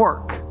needed some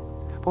work.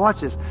 But watch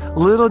this.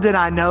 Little did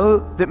I know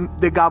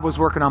that God was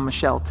working on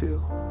Michelle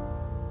too.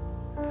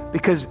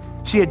 Because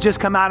she had just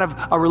come out of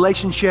a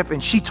relationship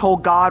and she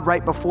told God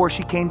right before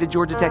she came to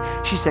Georgia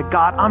Tech, she said,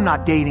 God, I'm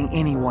not dating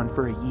anyone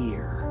for a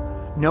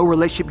year. No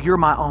relationship. You're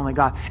my only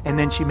God. And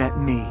then she met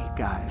me,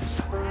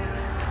 guys.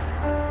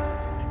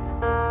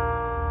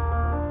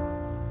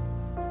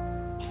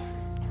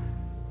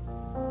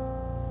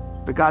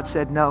 But God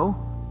said, no,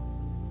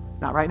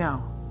 not right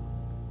now.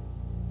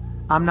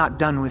 I'm not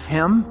done with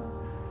him.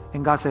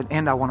 And God said,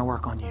 and I want to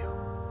work on you.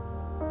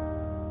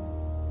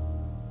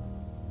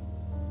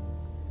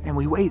 And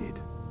we waited.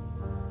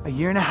 A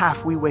year and a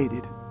half we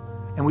waited.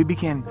 And we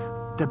became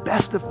the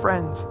best of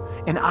friends.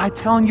 And I'm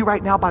telling you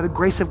right now, by the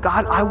grace of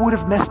God, I would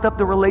have messed up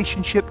the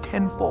relationship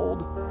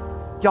tenfold.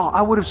 Y'all,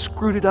 I would have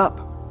screwed it up.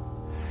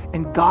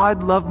 And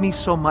God loved me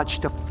so much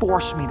to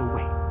force me to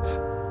wait.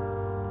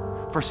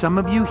 For some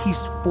of you, he's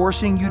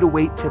forcing you to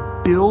wait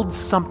to build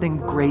something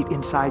great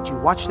inside you.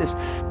 Watch this.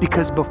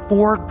 Because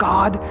before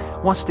God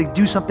wants to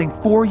do something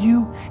for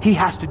you, he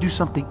has to do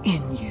something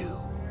in you.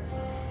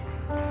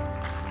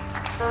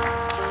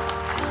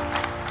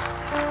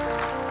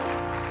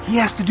 He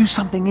has to do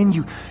something in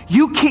you.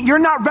 You're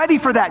not ready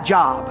for that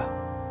job.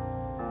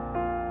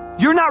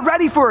 You're not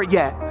ready for it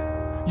yet.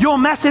 You'll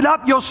mess it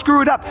up. You'll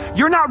screw it up.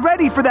 You're not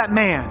ready for that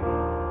man.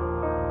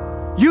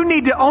 You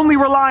need to only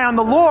rely on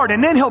the Lord,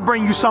 and then he'll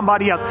bring you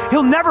somebody else.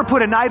 He'll never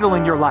put an idol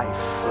in your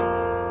life.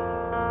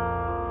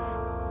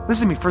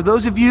 Listen to me. For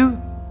those of you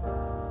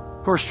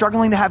who are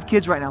struggling to have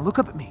kids right now, look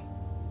up at me.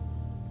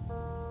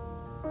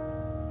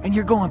 And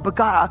you're going, but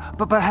God,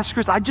 but Pastor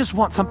Chris, I just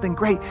want something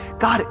great.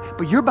 Got it.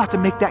 But you're about to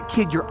make that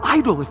kid your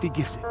idol if he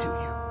gives it to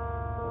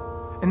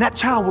you. And that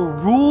child will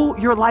rule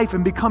your life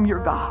and become your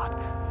God.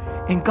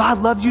 And God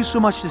loves you so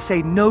much to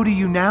say no to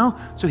you now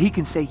so he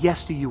can say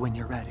yes to you when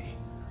you're ready.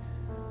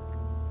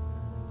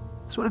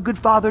 That's what a good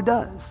father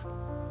does.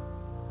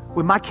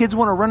 When my kids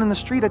want to run in the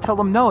street, I tell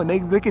them no, and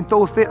they can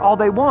throw a fit all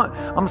they want.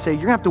 I'm going to say,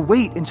 you're going to have to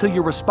wait until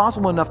you're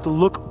responsible enough to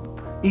look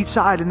each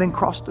side and then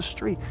cross the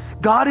street.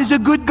 God is a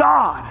good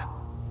God.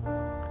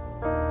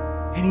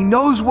 And he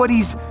knows what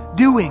he's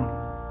doing.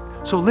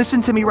 So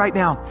listen to me right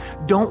now.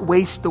 Don't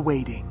waste the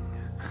waiting.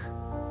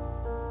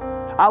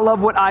 I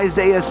love what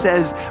Isaiah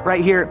says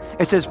right here.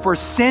 It says, for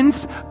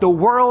since the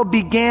world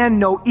began,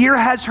 no ear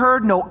has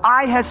heard, no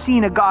eye has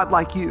seen a God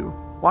like you.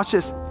 Watch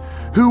this.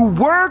 Who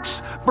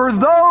works for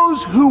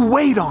those who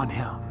wait on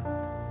him.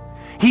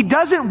 He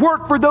doesn't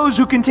work for those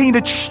who continue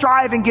to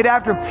strive and get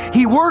after him.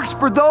 He works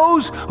for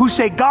those who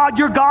say, God,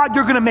 you're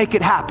going to make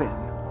it happen.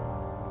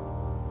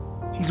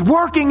 He's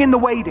working in the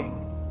waiting.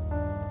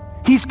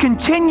 He's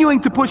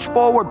continuing to push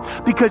forward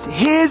because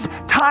his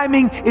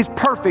timing is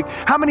perfect.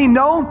 How many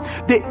know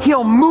that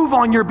he'll move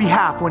on your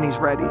behalf when he's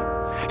ready?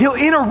 He'll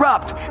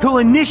interrupt. He'll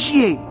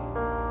initiate.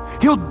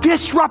 He'll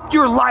disrupt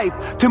your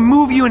life to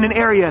move you in an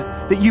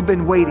area that you've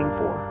been waiting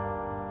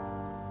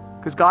for.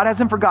 Because God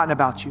hasn't forgotten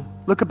about you.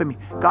 Look up at me.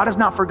 God has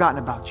not forgotten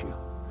about you.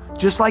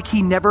 Just like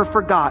he never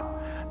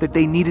forgot that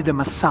they needed a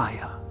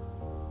Messiah.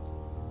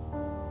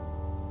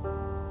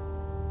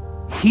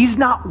 He's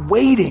not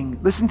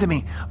waiting, listen to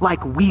me,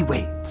 like we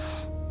wait.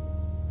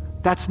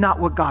 That's not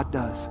what God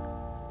does.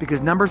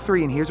 Because number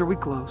 3, and here's where we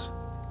close.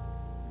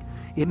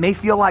 It may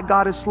feel like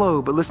God is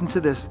slow, but listen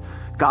to this.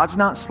 God's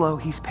not slow,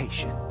 he's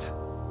patient.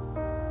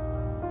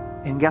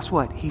 And guess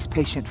what? He's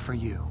patient for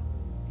you.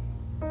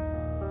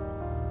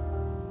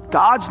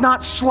 God's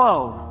not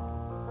slow.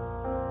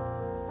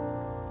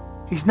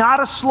 He's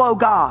not a slow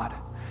God.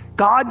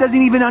 God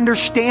doesn't even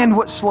understand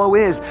what slow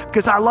is,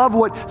 because I love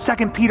what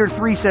 2 Peter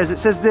 3 says. It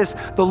says this,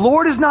 the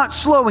Lord is not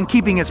slow in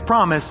keeping his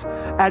promise,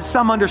 as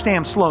some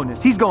understand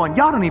slowness. He's going,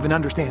 y'all don't even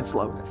understand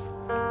slowness.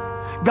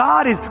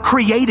 God has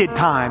created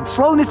time.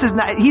 Slowness is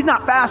not, he's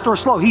not fast or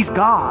slow. He's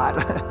God.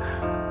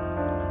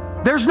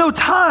 There's no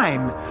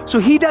time. So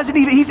he doesn't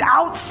even, he's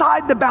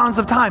outside the bounds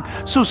of time.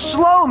 So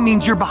slow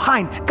means you're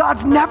behind.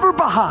 God's never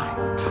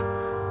behind.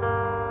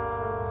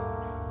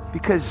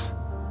 Because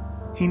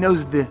he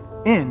knows the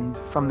end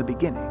from the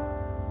beginning.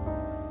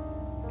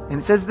 And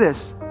it says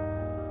this,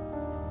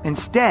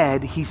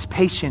 instead, he's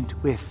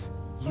patient with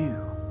you.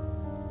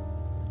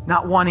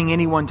 Not wanting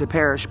anyone to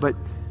perish, but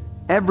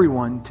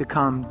everyone to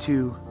come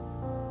to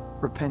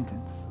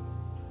repentance.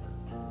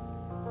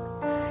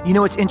 You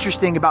know what's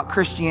interesting about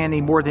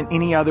Christianity more than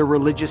any other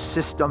religious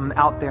system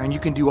out there, and you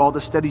can do all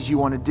the studies you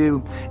want to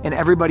do, and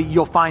everybody,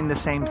 you'll find the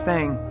same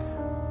thing,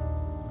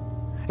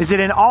 is that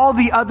in all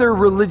the other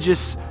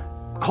religious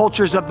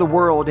cultures of the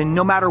world, and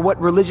no matter what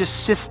religious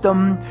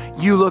system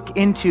you look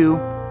into,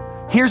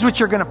 here's what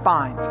you're going to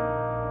find.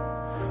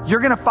 You're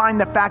going to find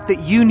the fact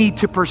that you need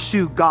to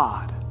pursue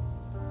God.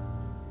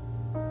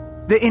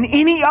 That in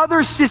any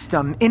other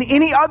system, in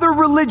any other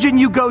religion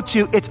you go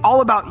to, it's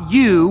all about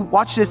you,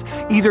 watch this,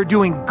 either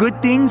doing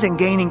good things and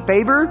gaining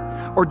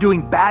favor or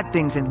doing bad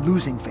things and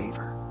losing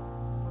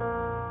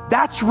favor.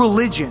 That's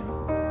religion.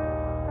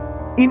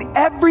 In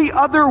every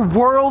other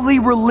worldly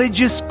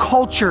religious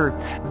culture,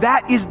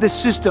 that is the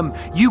system.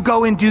 You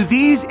go and do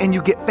these and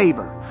you get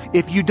favor.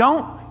 If you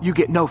don't, you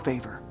get no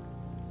favor.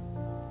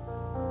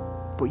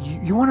 But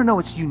you want to know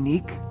what's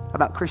unique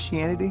about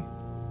Christianity?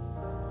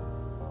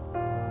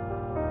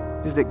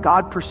 Is that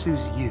God pursues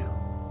you.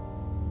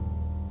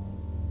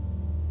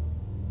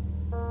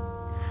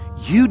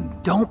 You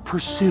don't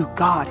pursue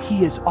God.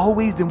 He is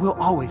always and will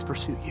always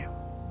pursue you.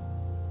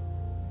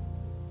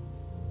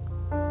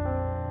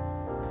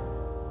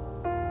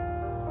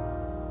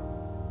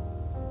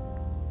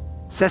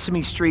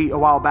 Sesame Street a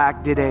while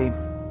back did a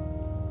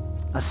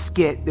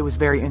skit that was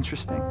very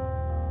interesting.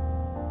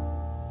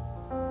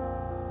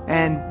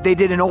 And they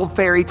did an old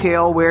fairy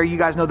tale where, you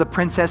guys know, the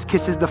princess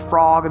kisses the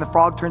frog and the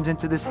frog turns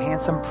into this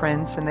handsome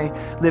prince and they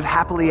live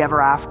happily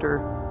ever after.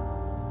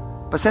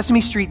 But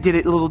Sesame Street did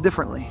it a little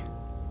differently.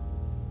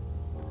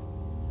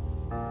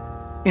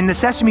 In the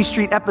Sesame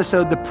Street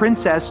episode, the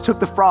princess took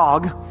the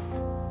frog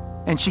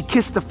and she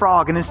kissed the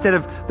frog, and instead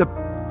of the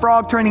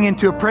frog turning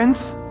into a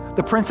prince,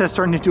 the princess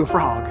turned into a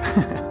frog.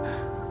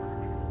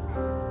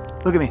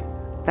 Look at me.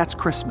 That's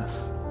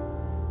Christmas.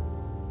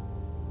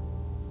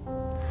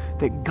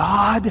 That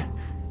God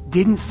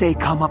didn't say,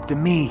 come up to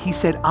me. He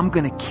said, I'm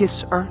going to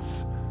kiss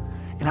earth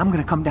and I'm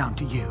going to come down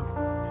to you.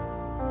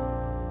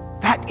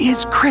 That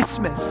is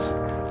Christmas.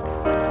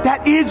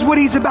 That is what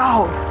he's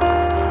about.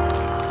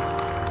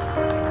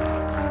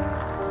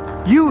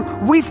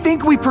 We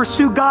think we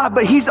pursue God,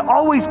 but he's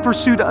always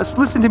pursued us.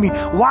 Listen to me.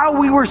 While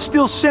we were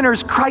still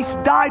sinners,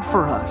 Christ died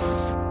for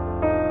us.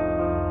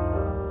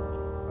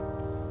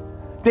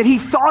 That he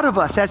thought of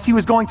us as he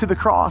was going to the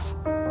cross.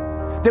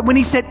 That when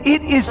he said,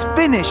 it is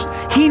finished,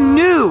 he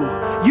knew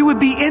you would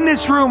be in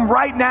this room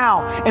right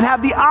now and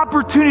have the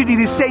opportunity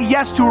to say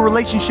yes to a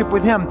relationship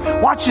with him.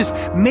 Watch this.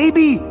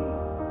 Maybe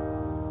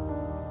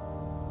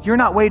you're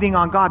not waiting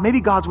on God.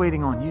 Maybe God's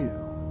waiting on you.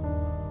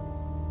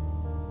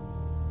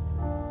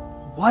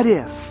 What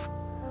if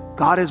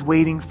God is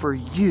waiting for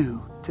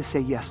you to say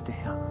yes to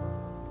him?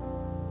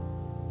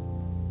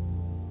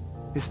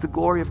 It's the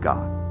glory of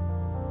God.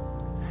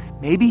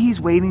 Maybe he's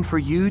waiting for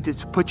you to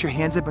put your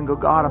hands up and go,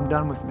 God, I'm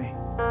done with me.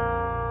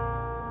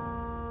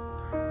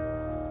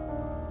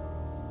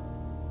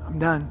 I'm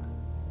done.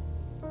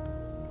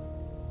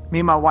 Me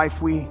and my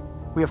wife, we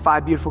have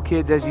 5 beautiful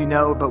kids, as you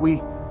know, but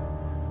we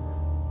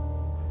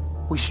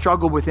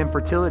struggled with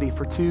infertility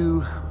for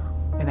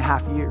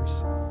 2.5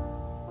 years.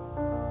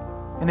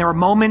 And there were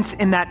moments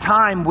in that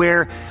time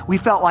where we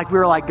felt like we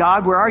were like,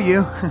 God, where are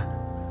you?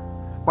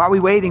 Why are we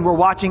waiting? We're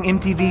watching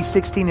MTV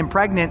 16 and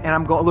Pregnant, and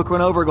I'm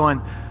looking over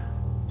going,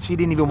 she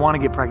didn't even want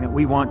to get pregnant.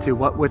 We want to.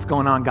 What's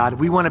going on, God?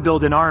 We want to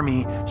build an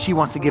army. She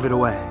wants to give it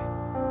away.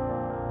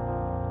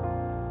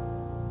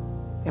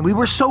 And we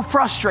were so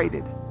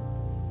frustrated.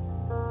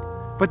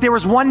 But there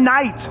was one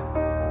night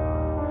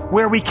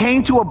where we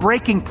came to a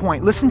breaking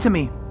point. Listen to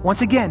me.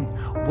 Once again,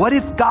 what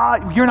if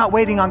God, you're not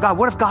waiting on God?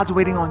 What if God's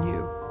waiting on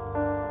you?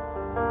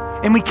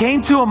 And we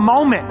came to a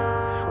moment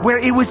where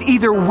it was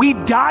either we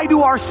die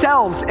to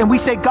ourselves and we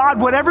say, God,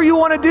 whatever you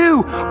want to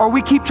do, or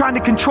we keep trying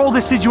to control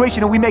this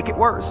situation and we make it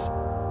worse.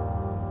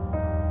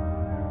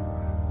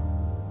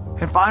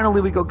 And finally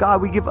we go, God,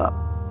 we give up.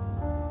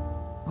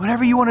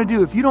 Whatever you want to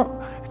do. If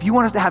you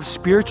want us to have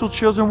spiritual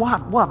children, we'll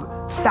have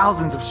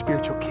thousands of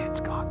spiritual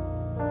kids, God.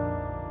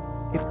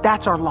 If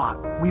that's our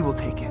lot, we will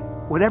take it.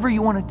 Whatever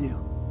you want to do.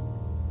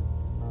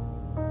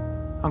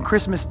 On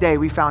Christmas Day,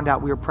 we found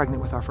out we were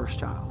pregnant with our first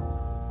child.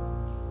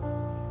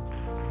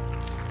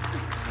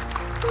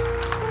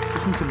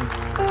 Listen to me.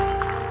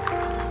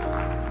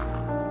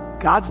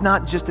 God's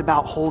not just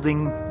about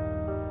holding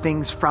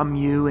things from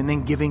you and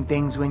then giving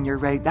things when you're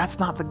ready. That's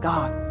not the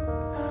God.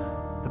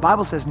 The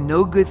Bible says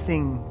no good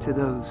thing to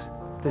those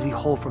does he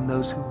hold from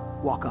those who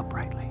walk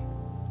uprightly.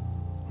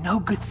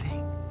 No good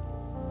thing.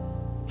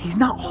 He's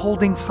not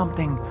holding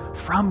something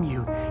from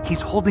you.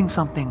 He's holding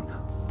something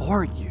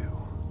for you.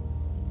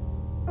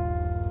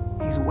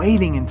 He's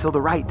waiting until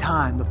the right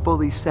time, the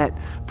fully set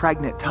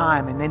pregnant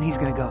time, and then he's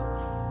going to go,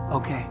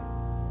 okay,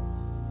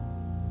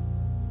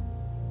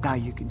 now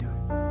you can do it.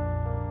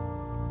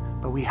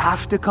 But we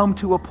have to come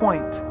to a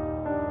point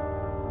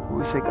where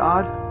we say,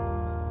 God,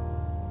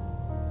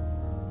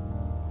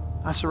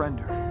 I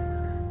surrender.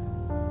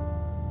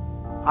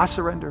 I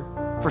surrender.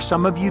 For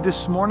some of you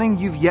this morning,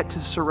 you've yet to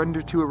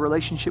surrender to a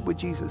relationship with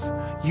Jesus.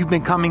 You've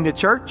been coming to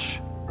church.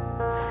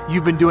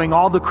 You've been doing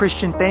all the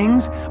Christian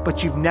things,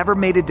 but you've never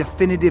made a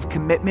definitive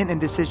commitment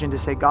and decision to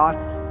say, God,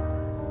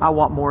 I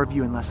want more of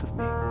you and less of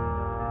me.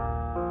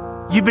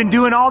 You've been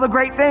doing all the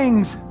great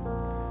things,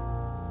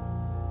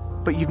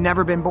 but you've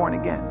never been born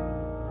again.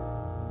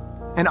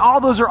 And all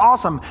those are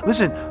awesome.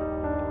 Listen,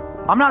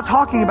 I'm not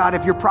talking about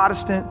if you're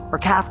Protestant or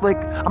Catholic.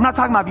 I'm not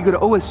talking about if you go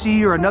to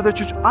OSC or another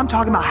church. I'm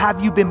talking about,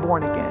 have you been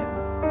born again?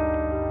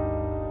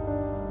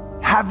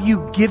 Have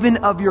you given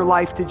of your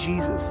life to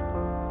Jesus?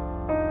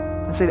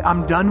 And said,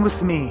 I'm done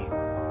with me.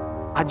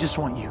 I just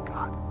want you,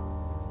 God.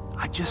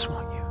 I just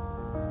want you.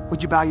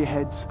 Would you bow your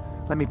heads?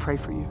 Let me pray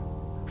for you.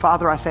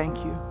 Father, I thank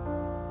you.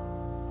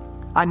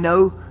 I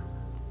know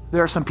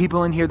there are some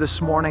people in here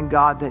this morning,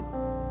 God, that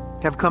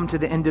have come to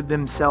the end of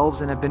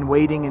themselves and have been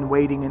waiting and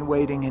waiting and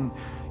waiting. And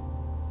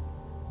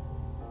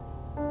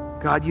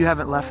God, you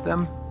haven't left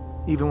them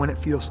even when it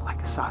feels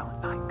like a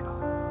silent night, God.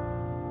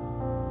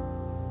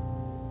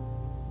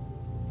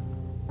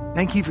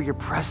 Thank you for your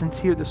presence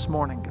here this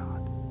morning, God.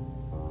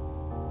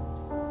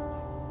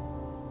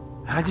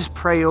 And I just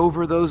pray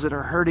over those that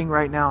are hurting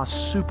right now, a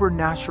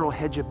supernatural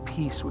hedge of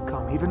peace would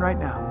come, even right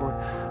now,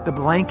 Lord. The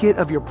blanket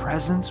of your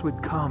presence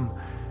would come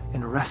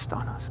and rest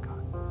on us, God.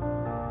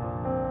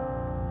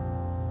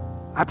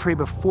 I pray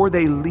before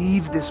they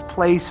leave this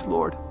place,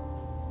 Lord,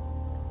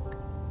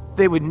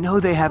 they would know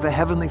they have a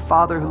heavenly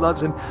Father who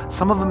loves them.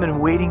 Some of them have been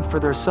waiting for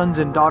their sons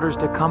and daughters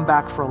to come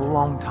back for a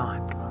long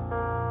time, God.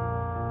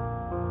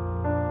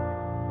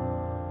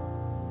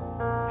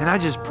 And I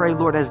just pray,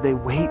 Lord, as they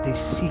wait, they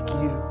seek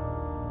you.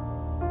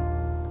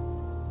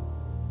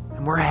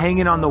 And we're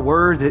hanging on the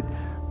word that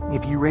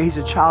if you raise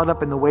a child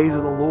up in the ways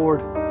of the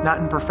Lord, not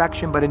in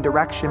perfection, but in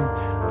direction,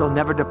 they'll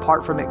never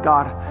depart from it,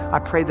 God. I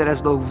pray that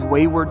as those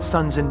wayward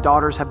sons and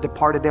daughters have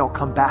departed, they'll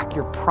come back.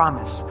 Your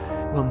promise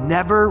will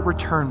never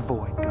return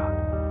void, God.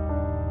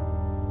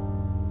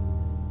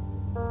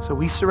 So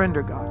we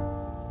surrender, God.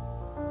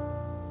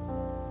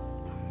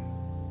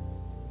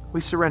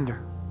 We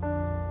surrender.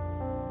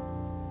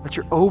 Let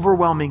your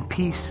overwhelming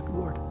peace,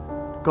 Lord,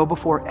 go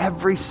before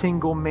every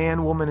single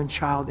man, woman, and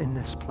child in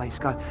this place,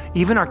 God.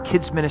 Even our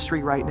kids'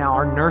 ministry right now,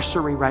 our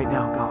nursery right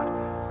now,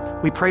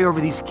 God. We pray over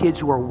these kids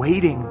who are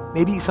waiting,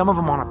 maybe some of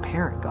them on a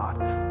parent,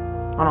 God,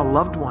 on a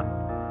loved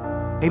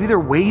one. Maybe they're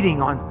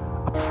waiting on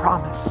a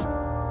promise.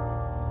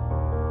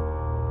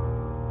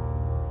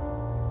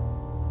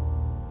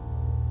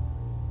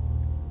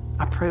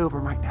 I pray over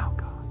them right now,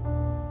 God.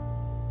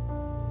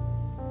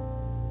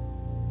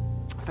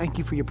 Thank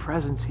you for your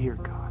presence here,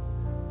 God,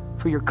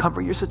 for your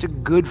comfort. You're such a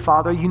good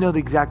Father. You know the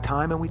exact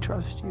time, and we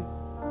trust you.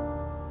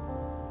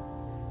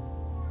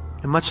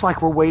 And much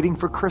like we're waiting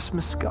for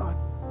Christmas, God,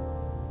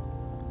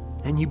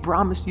 and you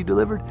promised, you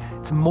delivered,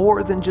 it's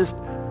more than just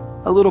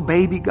a little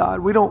baby, God.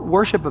 We don't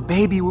worship a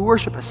baby, we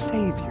worship a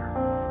Savior.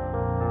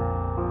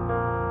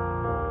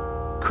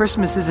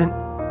 Christmas isn't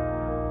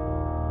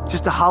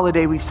just a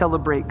holiday we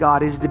celebrate,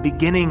 God. It's the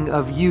beginning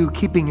of you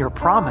keeping your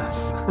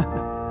promise.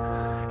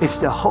 It's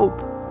the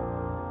hope.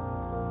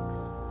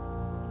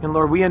 And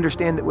Lord, we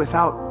understand that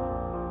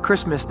without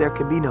Christmas, there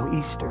can be no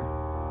Easter.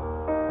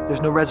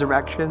 There's no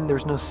resurrection.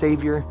 There's no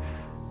Savior.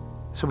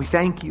 So we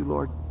thank you,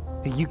 Lord,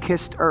 that you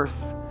kissed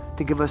earth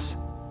to give us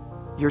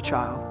your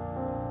child.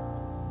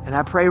 And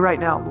I pray right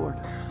now, Lord,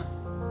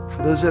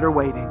 for those that are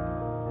waiting,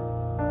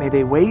 may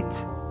they wait.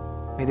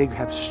 May they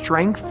have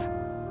strength,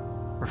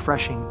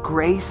 refreshing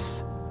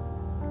grace,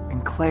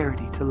 and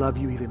clarity to love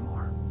you even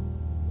more.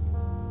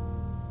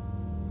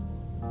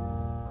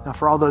 Now,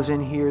 for all those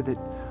in here that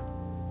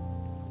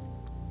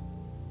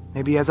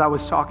maybe as I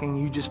was talking,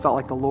 you just felt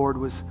like the Lord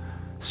was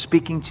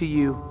speaking to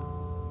you,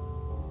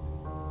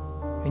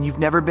 and you've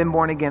never been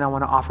born again, I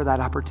want to offer that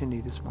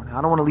opportunity this morning.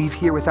 I don't want to leave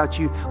here with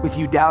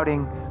you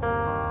doubting,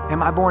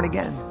 am I born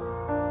again?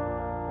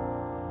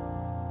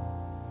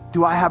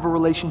 Do I have a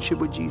relationship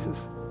with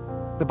Jesus?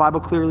 The Bible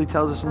clearly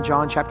tells us in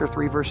John chapter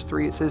 3, verse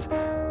 3, it says,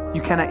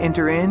 you cannot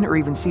enter in or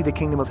even see the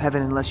kingdom of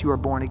heaven unless you are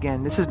born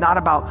again. This is not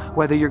about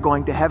whether you're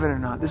going to heaven or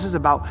not. This is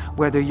about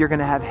whether you're going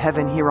to have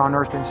heaven here on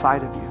earth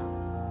inside of you.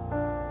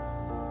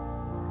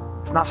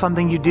 It's not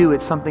something you do,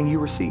 it's something you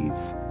receive.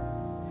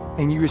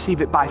 And you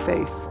receive it by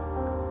faith.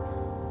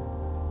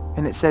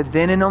 And it said,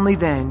 then and only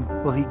then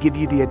will he give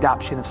you the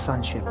adoption of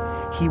sonship.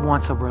 He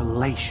wants a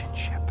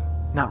relationship,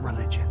 not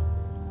religion.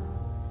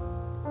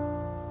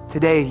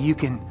 Today you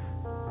can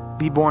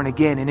be born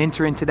again and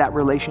enter into that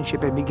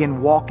relationship and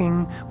begin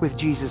walking with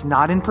Jesus,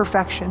 not in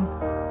perfection,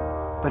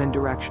 but in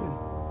direction.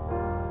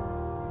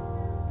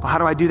 Well, how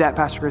do I do that,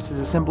 Pastor Chris? It's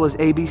as simple as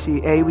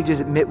ABC. A, we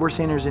just admit we're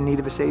sinners in need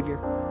of a Savior.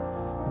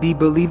 B,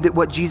 believe that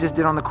what Jesus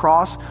did on the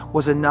cross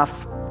was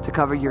enough to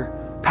cover your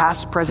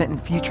past, present,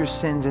 and future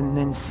sins. And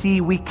then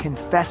C, we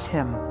confess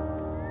him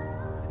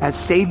as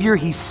Savior.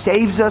 He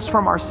saves us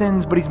from our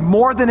sins, but he's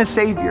more than a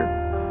Savior.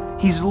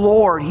 He's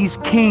Lord, he's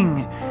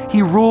King.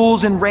 He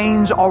rules and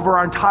reigns over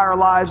our entire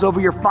lives, over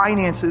your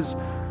finances,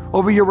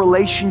 over your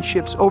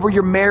relationships, over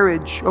your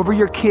marriage, over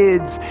your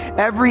kids.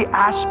 Every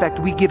aspect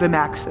we give him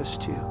access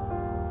to.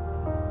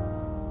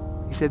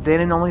 He said, then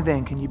and only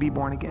then can you be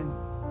born again.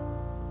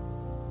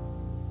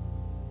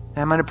 And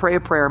I'm going to pray a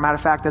prayer. Matter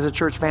of fact, as a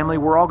church family,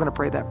 we're all going to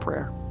pray that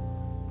prayer.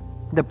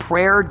 The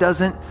prayer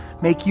doesn't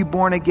make you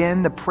born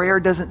again. The prayer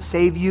doesn't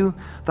save you.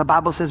 The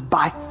Bible says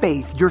by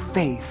faith, your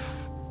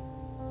faith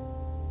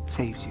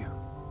saves you.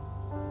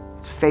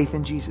 It's faith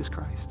in Jesus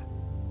Christ.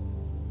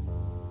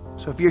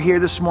 So if you're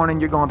here this morning,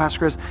 you're going, Pastor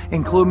Chris,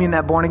 include me in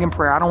that born again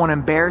prayer. I don't want to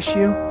embarrass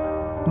you.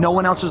 No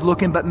one else is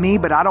looking but me,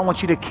 but I don't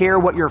want you to care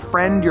what your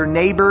friend, your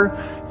neighbor,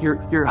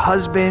 your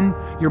husband,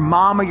 your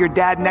mom, or your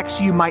dad next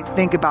to you might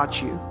think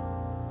about you.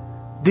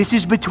 This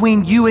is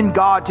between you and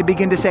God to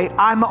begin to say,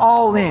 I'm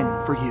all in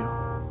for you.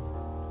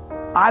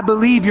 I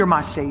believe you're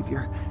my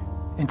Savior.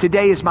 And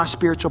today is my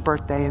spiritual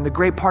birthday. And the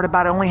great part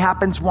about it only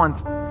happens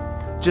once.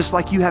 Just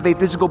like you have a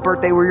physical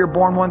birthday where you're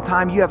born one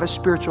time, you have a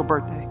spiritual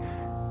birthday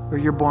where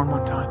you're born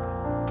one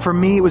time. For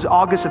me, it was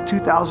August of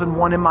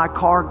 2001 in my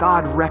car.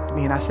 God wrecked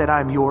me and I said,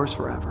 I am yours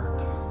forever.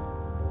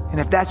 And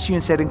if that's you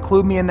and said,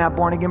 include me in that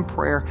born again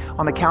prayer,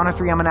 on the count of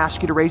 3, I'm going to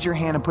ask you to raise your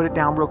hand and put it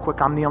down real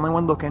quick. I'm the only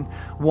one looking.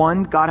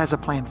 1, God has a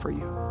plan for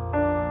you.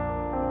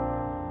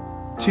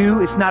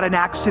 2, it's not an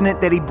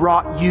accident that he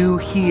brought you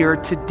here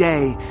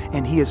today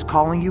and he is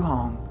calling you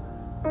home.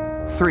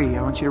 3,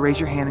 I want you to raise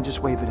your hand and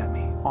just wave it at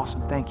me.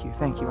 Awesome. Thank you.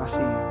 Thank you. I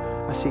see you.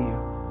 I see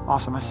you.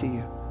 Awesome, I see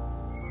you.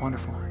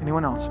 Wonderful.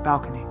 Anyone else?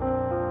 Balcony.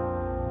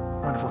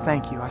 Wonderful,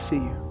 thank you. I see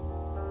you.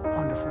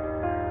 Wonderful,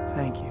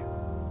 thank you.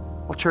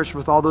 Well, church,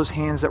 with all those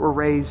hands that were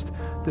raised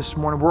this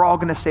morning, we're all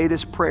going to say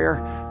this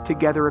prayer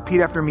together.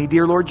 Repeat after me.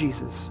 Dear Lord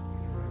Jesus,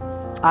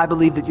 I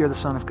believe that you're the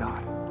Son of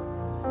God.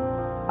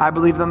 I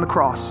believe that on the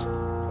cross,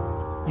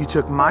 you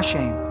took my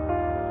shame,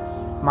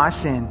 my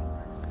sin,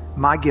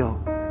 my guilt,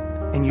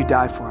 and you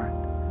died for it.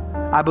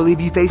 I believe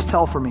you faced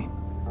hell for me,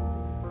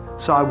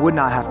 so I would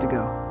not have to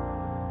go,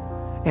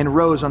 and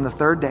rose on the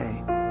third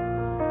day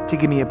to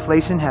give me a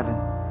place in heaven,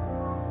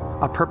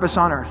 a purpose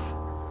on earth,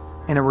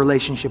 and a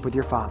relationship with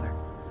your Father.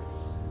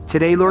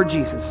 Today, Lord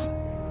Jesus,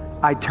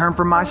 I turn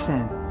from my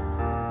sin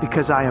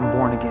because I am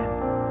born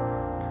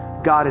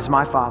again. God is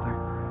my Father.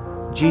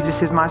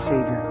 Jesus is my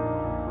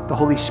Savior. The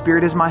Holy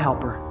Spirit is my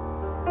helper.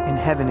 And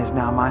heaven is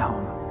now my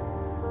home.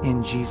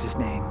 In Jesus'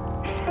 name,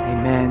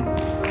 amen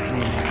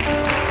and amen.